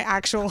 that's like my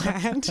actual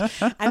hand.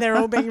 And they're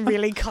all being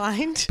really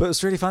kind. But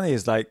what's really funny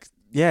is like,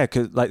 yeah,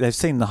 because like they've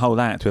seen the whole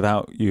act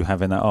without you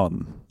having that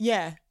on.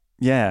 Yeah.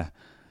 Yeah.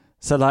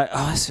 So like,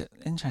 that's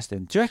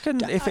interesting. Do you reckon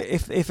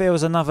if there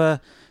was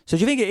another? So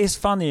do you think it is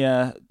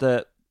funnier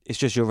that it's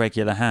just your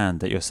regular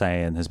hand that you're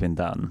saying has been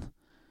done?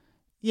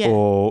 Yeah.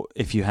 Or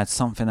if you had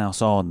something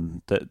else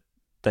on that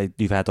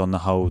you've had on the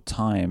whole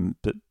time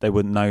that they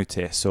wouldn't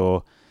notice,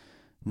 or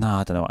no,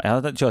 I don't know.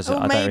 I don't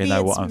really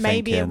know what I'm thinking.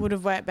 Maybe it would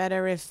have worked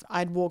better if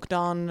I'd walked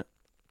on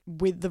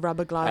with the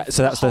rubber glove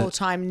the whole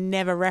time,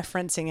 never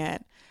referencing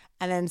it.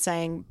 And then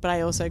saying, but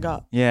I also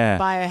got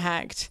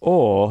biohacked.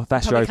 Or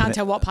that's probably can't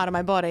tell what part of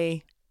my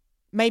body.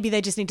 Maybe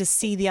they just need to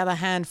see the other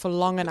hand for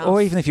long enough.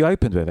 Or even if you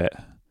opened with it.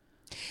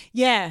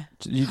 Yeah.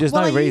 There's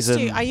no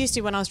reason. I used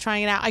to when I was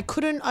trying it out. I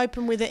couldn't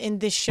open with it in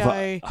this show. But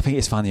I think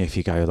it's funny if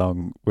you go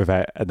along with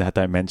it and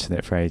don't mention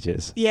it for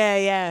ages.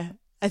 Yeah.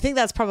 I think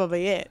that's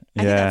probably it.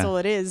 I think that's all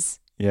it is.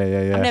 Yeah.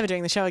 I'm never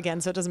doing the show again,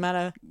 so it doesn't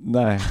matter.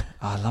 No. Oh,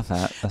 I love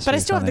that. That's but really I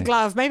still funny. have the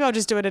glove. Maybe I'll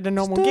just do it at a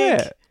normal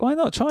gig. It. Why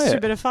not try Just it?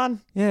 a bit of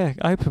fun. Yeah,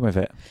 open with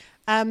it.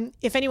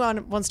 If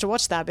anyone wants to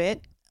watch that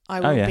bit, I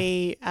will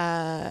be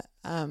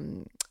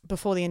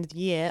before the end of the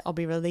year. I'll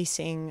be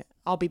releasing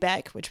 "I'll Be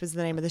Back," which was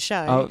the name of the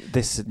show. Oh,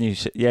 this new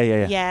shit.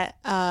 Yeah. Yeah,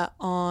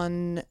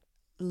 on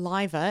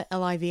Livr,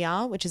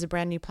 LIVR, which is a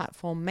brand new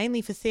platform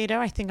mainly for theatre.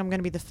 I think I'm going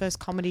to be the first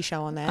comedy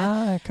show on there.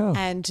 Ah, cool.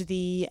 And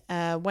the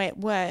way it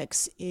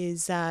works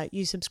is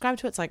you subscribe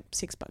to it. It's like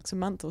 $6 a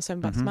month or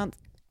 $7 a month.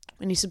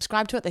 When you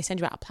subscribe to it, they send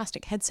you out a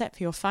plastic headset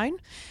for your phone.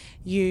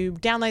 You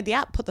download the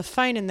app, put the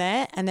phone in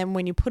there, and then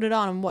when you put it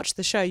on and watch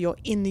the show, you're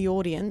in the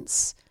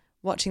audience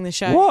watching the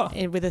show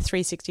with a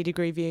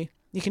 360-degree view.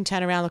 You can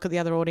turn around, look at the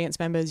other audience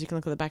members. You can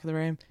look at the back of the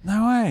room.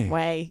 No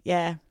way.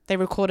 Yeah. They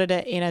recorded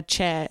it in a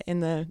chair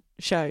in the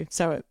show,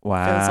 so it feels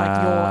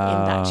like you're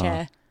in that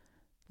chair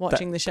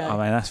watching the show. I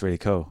mean, that's really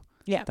cool.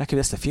 Yeah.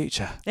 That's the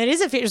future. It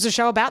is it's a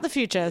show about the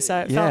future, so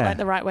it felt like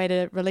the right way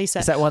to release it.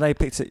 Is that why they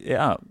picked it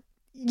up?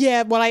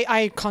 Yeah, well,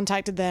 I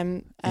contacted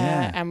them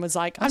and was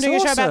like, I'm doing a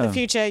show about the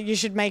future. You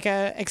should make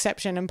an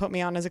exception and put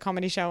me on as a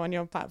comedy show on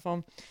your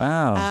platform.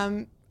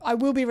 Wow. I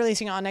will be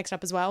releasing it on Next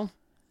Up as well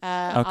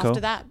after cool.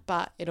 that,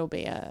 but it'll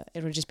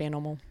just be a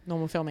normal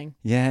filming.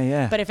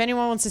 Yeah. But if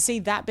anyone wants to see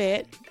that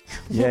bit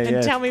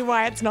and tell me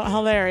why it's not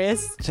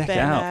hilarious, check it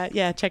out.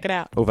 Check it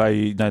out. Although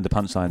you know the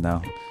punchline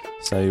now,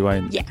 so you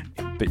won't. Yeah.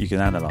 But you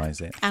can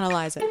analyse it.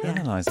 Analyse it. Yeah.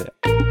 Analyse it.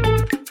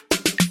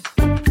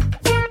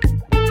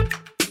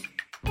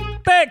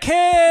 Beck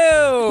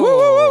Hill!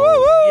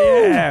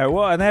 Yeah,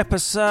 what an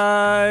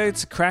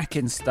episode.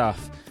 Cracking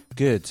stuff.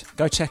 Good.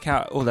 Go check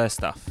out all their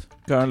stuff.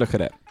 Go and look at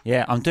it.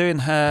 Yeah, I'm doing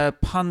her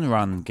pun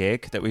run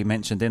gig that we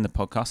mentioned in the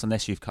podcast,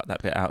 unless you've cut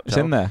that bit out, Joel. It's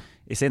in there.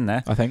 It's in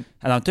there. I think.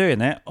 And I'm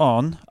doing it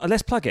on...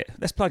 let's plug it.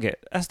 That's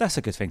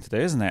a good thing to do,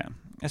 isn't it?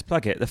 Let's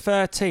plug it. The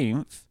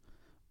 13th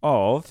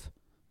of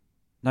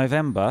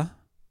November,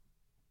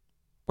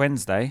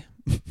 Wednesday,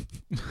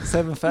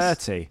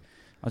 7:30.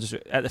 I'll just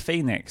at the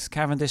Phoenix,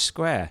 Cavendish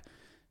Square.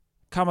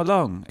 Come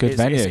along. Good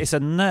venue. It's a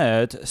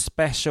nerd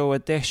special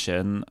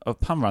edition of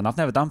Pun Run. I've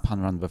never done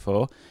Pun Run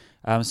before,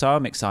 so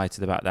I'm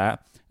excited about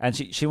that. And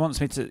she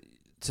wants me to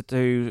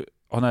do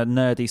on a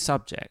nerdy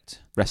subject.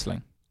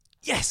 Wrestling.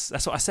 Yes,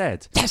 that's what I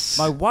said. Yes.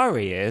 My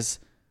worry is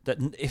that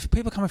if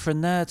people are coming for a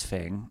nerd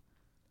thing,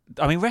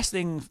 I mean,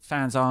 wrestling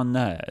fans are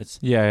nerds.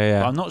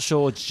 Yeah. But I'm not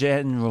sure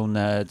general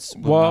nerds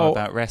will know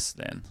about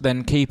wrestling.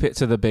 Then keep it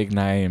to the big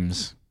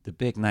names. The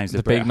big names,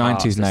 the big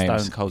 90s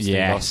names. Stone Cold Steve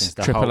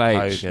Austin, Triple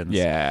Hulk H. Hogan's.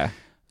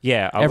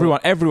 Yeah.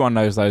 Everyone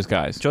knows those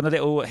guys. Do you want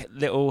a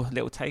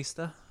little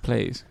taster?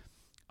 Please.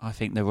 I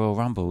think the Royal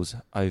Rumble's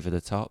over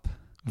the top.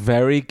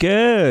 Very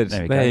good.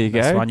 There you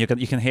go. That's one. You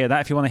can hear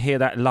that if you want to hear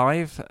that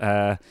live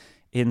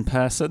in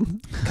person.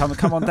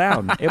 Come on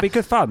down. It'll be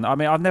good fun. I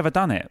mean, I've never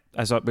done it,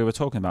 as we were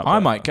talking about. I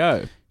might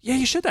go. Yeah,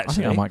 you should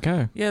actually. I think I might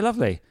go. Yeah,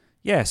 lovely.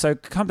 Yeah, so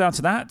come down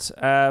to that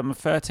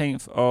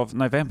 13th of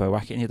November.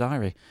 Whack it in your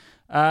diary.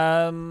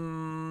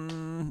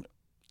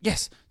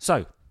 Yes.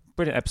 So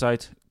brilliant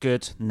episode.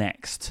 Good.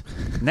 Next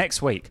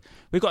week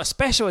we've got a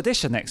special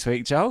edition next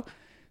week, Joel.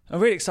 I'm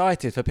really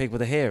excited for people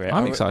to hear it.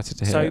 I'm excited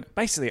to hear it. So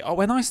basically,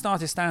 when I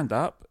started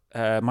stand-up,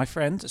 my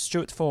friend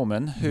Stuart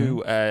Foreman,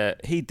 who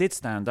he did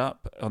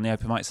stand-up on the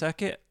open mic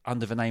circuit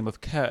under the name of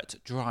Kurt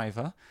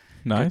Driver.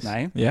 Nice. Good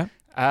name. Yeah.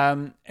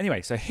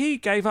 Anyway, so he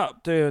gave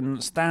up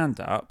doing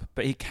stand-up,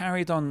 but he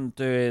carried on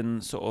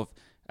doing sort of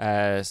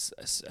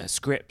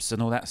scripts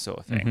and all that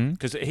sort of thing.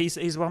 Because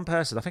he's one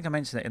person, I think I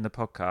mentioned it in the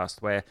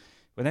podcast, where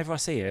whenever I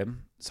see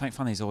him, something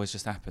funny's always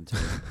just happened to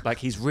him. Like,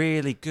 he's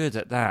really good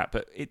at that,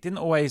 but it didn't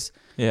always...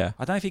 Yeah.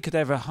 I don't know if he could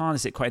ever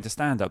harness it quite into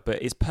stand-up,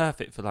 but it's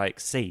perfect for, like,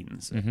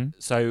 scenes.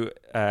 So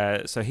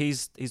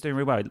he's doing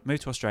really well. He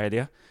moved to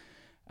Australia,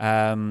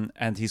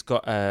 and he's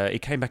got... he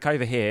came back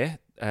over here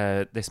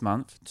this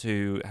month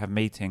to have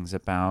meetings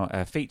about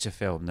a feature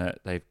film that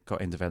they've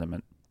got in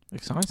development.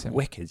 Exciting.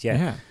 Wicked,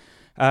 yeah.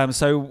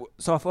 So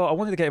I thought I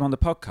wanted to get him on the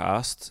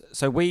podcast.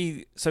 So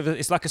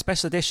it's like a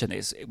special edition.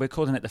 We're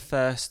calling it the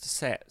First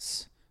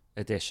Sets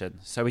edition.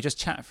 So we just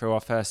chat through our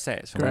first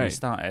sets from when we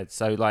started.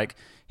 So like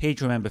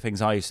he'd remember things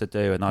I used to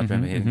do, and I'd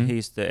remember he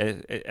used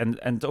to,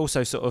 and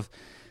also sort of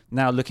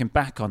now looking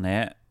back on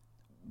it,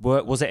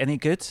 was it any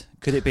good?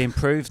 Could it be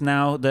improved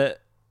now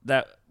that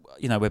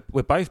you know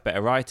we're both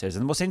better writers?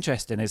 And what's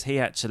interesting is he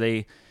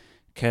actually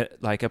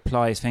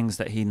applies things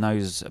that he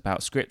knows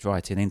about script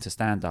writing into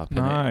stand-up.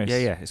 Nice.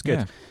 It's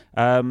good.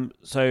 Yeah.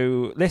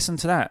 So listen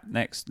to that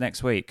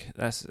next week.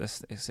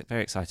 It's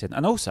very exciting.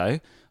 And also,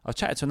 I've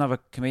chatted to another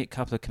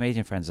couple of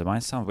comedian friends of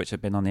mine, some of which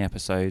have been on the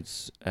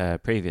episodes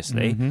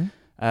previously.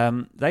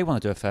 They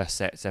want to do a first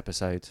sets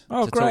episode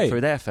to talk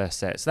through their first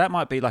sets. So that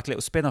might be like a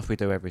little spin-off we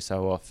do every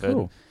so often.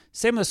 Cool.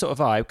 Similar sort of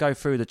vibe, go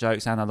through the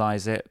jokes,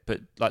 analyse it, but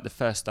like the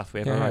first stuff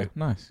we ever wrote.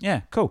 Nice.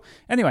 Yeah, cool.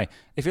 Anyway,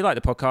 if you like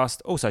the podcast,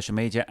 all social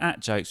media,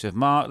 @Jokes with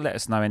Mark. Let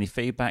us know any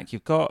feedback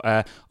you've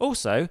got.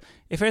 Also,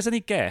 if there's any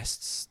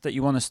guests that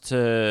you want us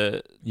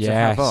to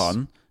have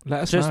on,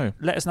 Let us know.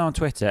 Let us know on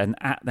Twitter and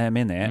at them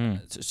in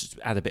it. Just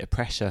add a bit of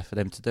pressure for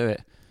them to do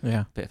it.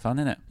 Yeah. Bit of fun,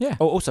 innit? Yeah.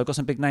 Oh, also, I've got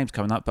some big names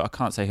coming up, but I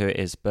can't say who it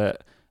is,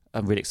 but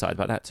I'm really excited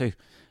about that too.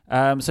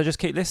 So just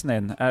keep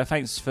listening.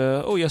 Thanks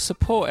for all your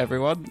support,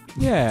 everyone.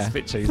 Yeah. It's a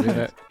bit cheesy, isn't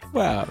it?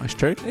 Well, it's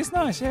true. It's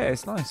nice, yeah,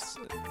 it's nice.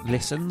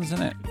 Listens,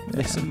 isn't it? Yeah.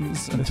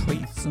 Listens and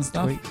tweets and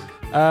stuff.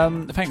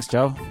 Thanks,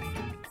 Joel.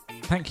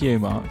 Thank you,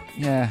 Mark.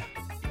 Yeah.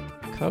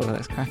 Cool,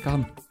 let's crack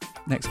on.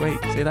 Next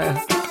week. See you later.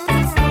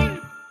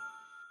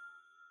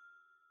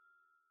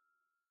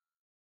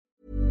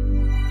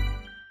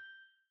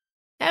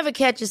 Ever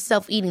catch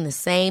yourself eating the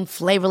same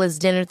flavorless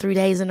dinner 3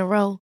 days in a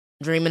row?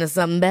 Dreaming of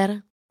something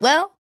better?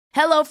 Well,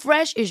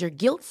 HelloFresh is your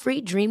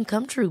guilt-free dream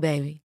come true,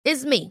 baby.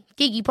 It's me,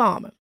 Keke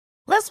Palmer.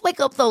 Let's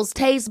wake up those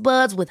taste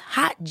buds with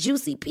hot,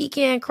 juicy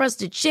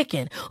pecan-crusted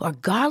chicken or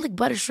garlic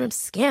butter shrimp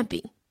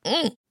scampi.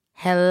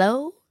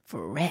 Hello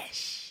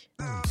Fresh.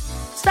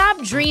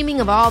 Stop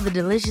dreaming of all the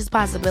delicious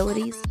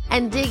possibilities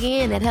and dig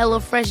in at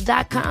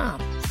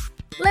HelloFresh.com.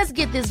 Let's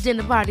get this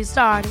dinner party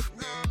started.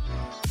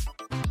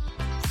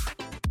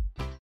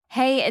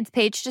 Hey, it's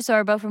Paige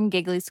DeSorbo from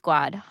Giggly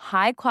Squad.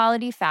 High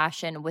quality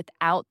fashion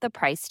without the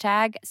price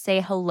tag.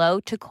 Say hello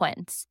to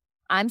Quince.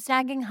 I'm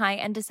snagging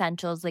high-end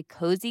essentials like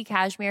cozy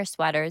cashmere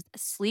sweaters,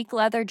 sleek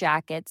leather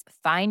jackets,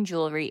 fine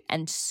jewelry,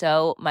 and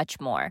so much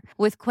more.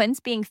 With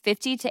Quince being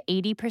 50 to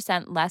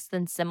 80% less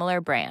than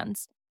similar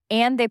brands.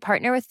 And they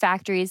partner with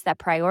factories that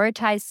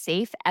prioritize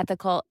safe,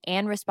 ethical,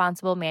 and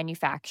responsible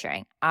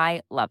manufacturing.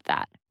 I love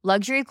that.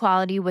 Luxury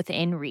quality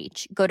within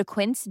reach. Go to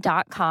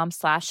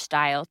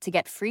quince.com/style to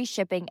get free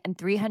shipping and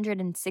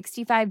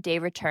 365-day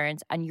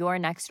returns on your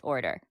next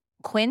order.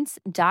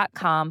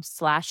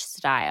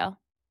 Quince.com/style.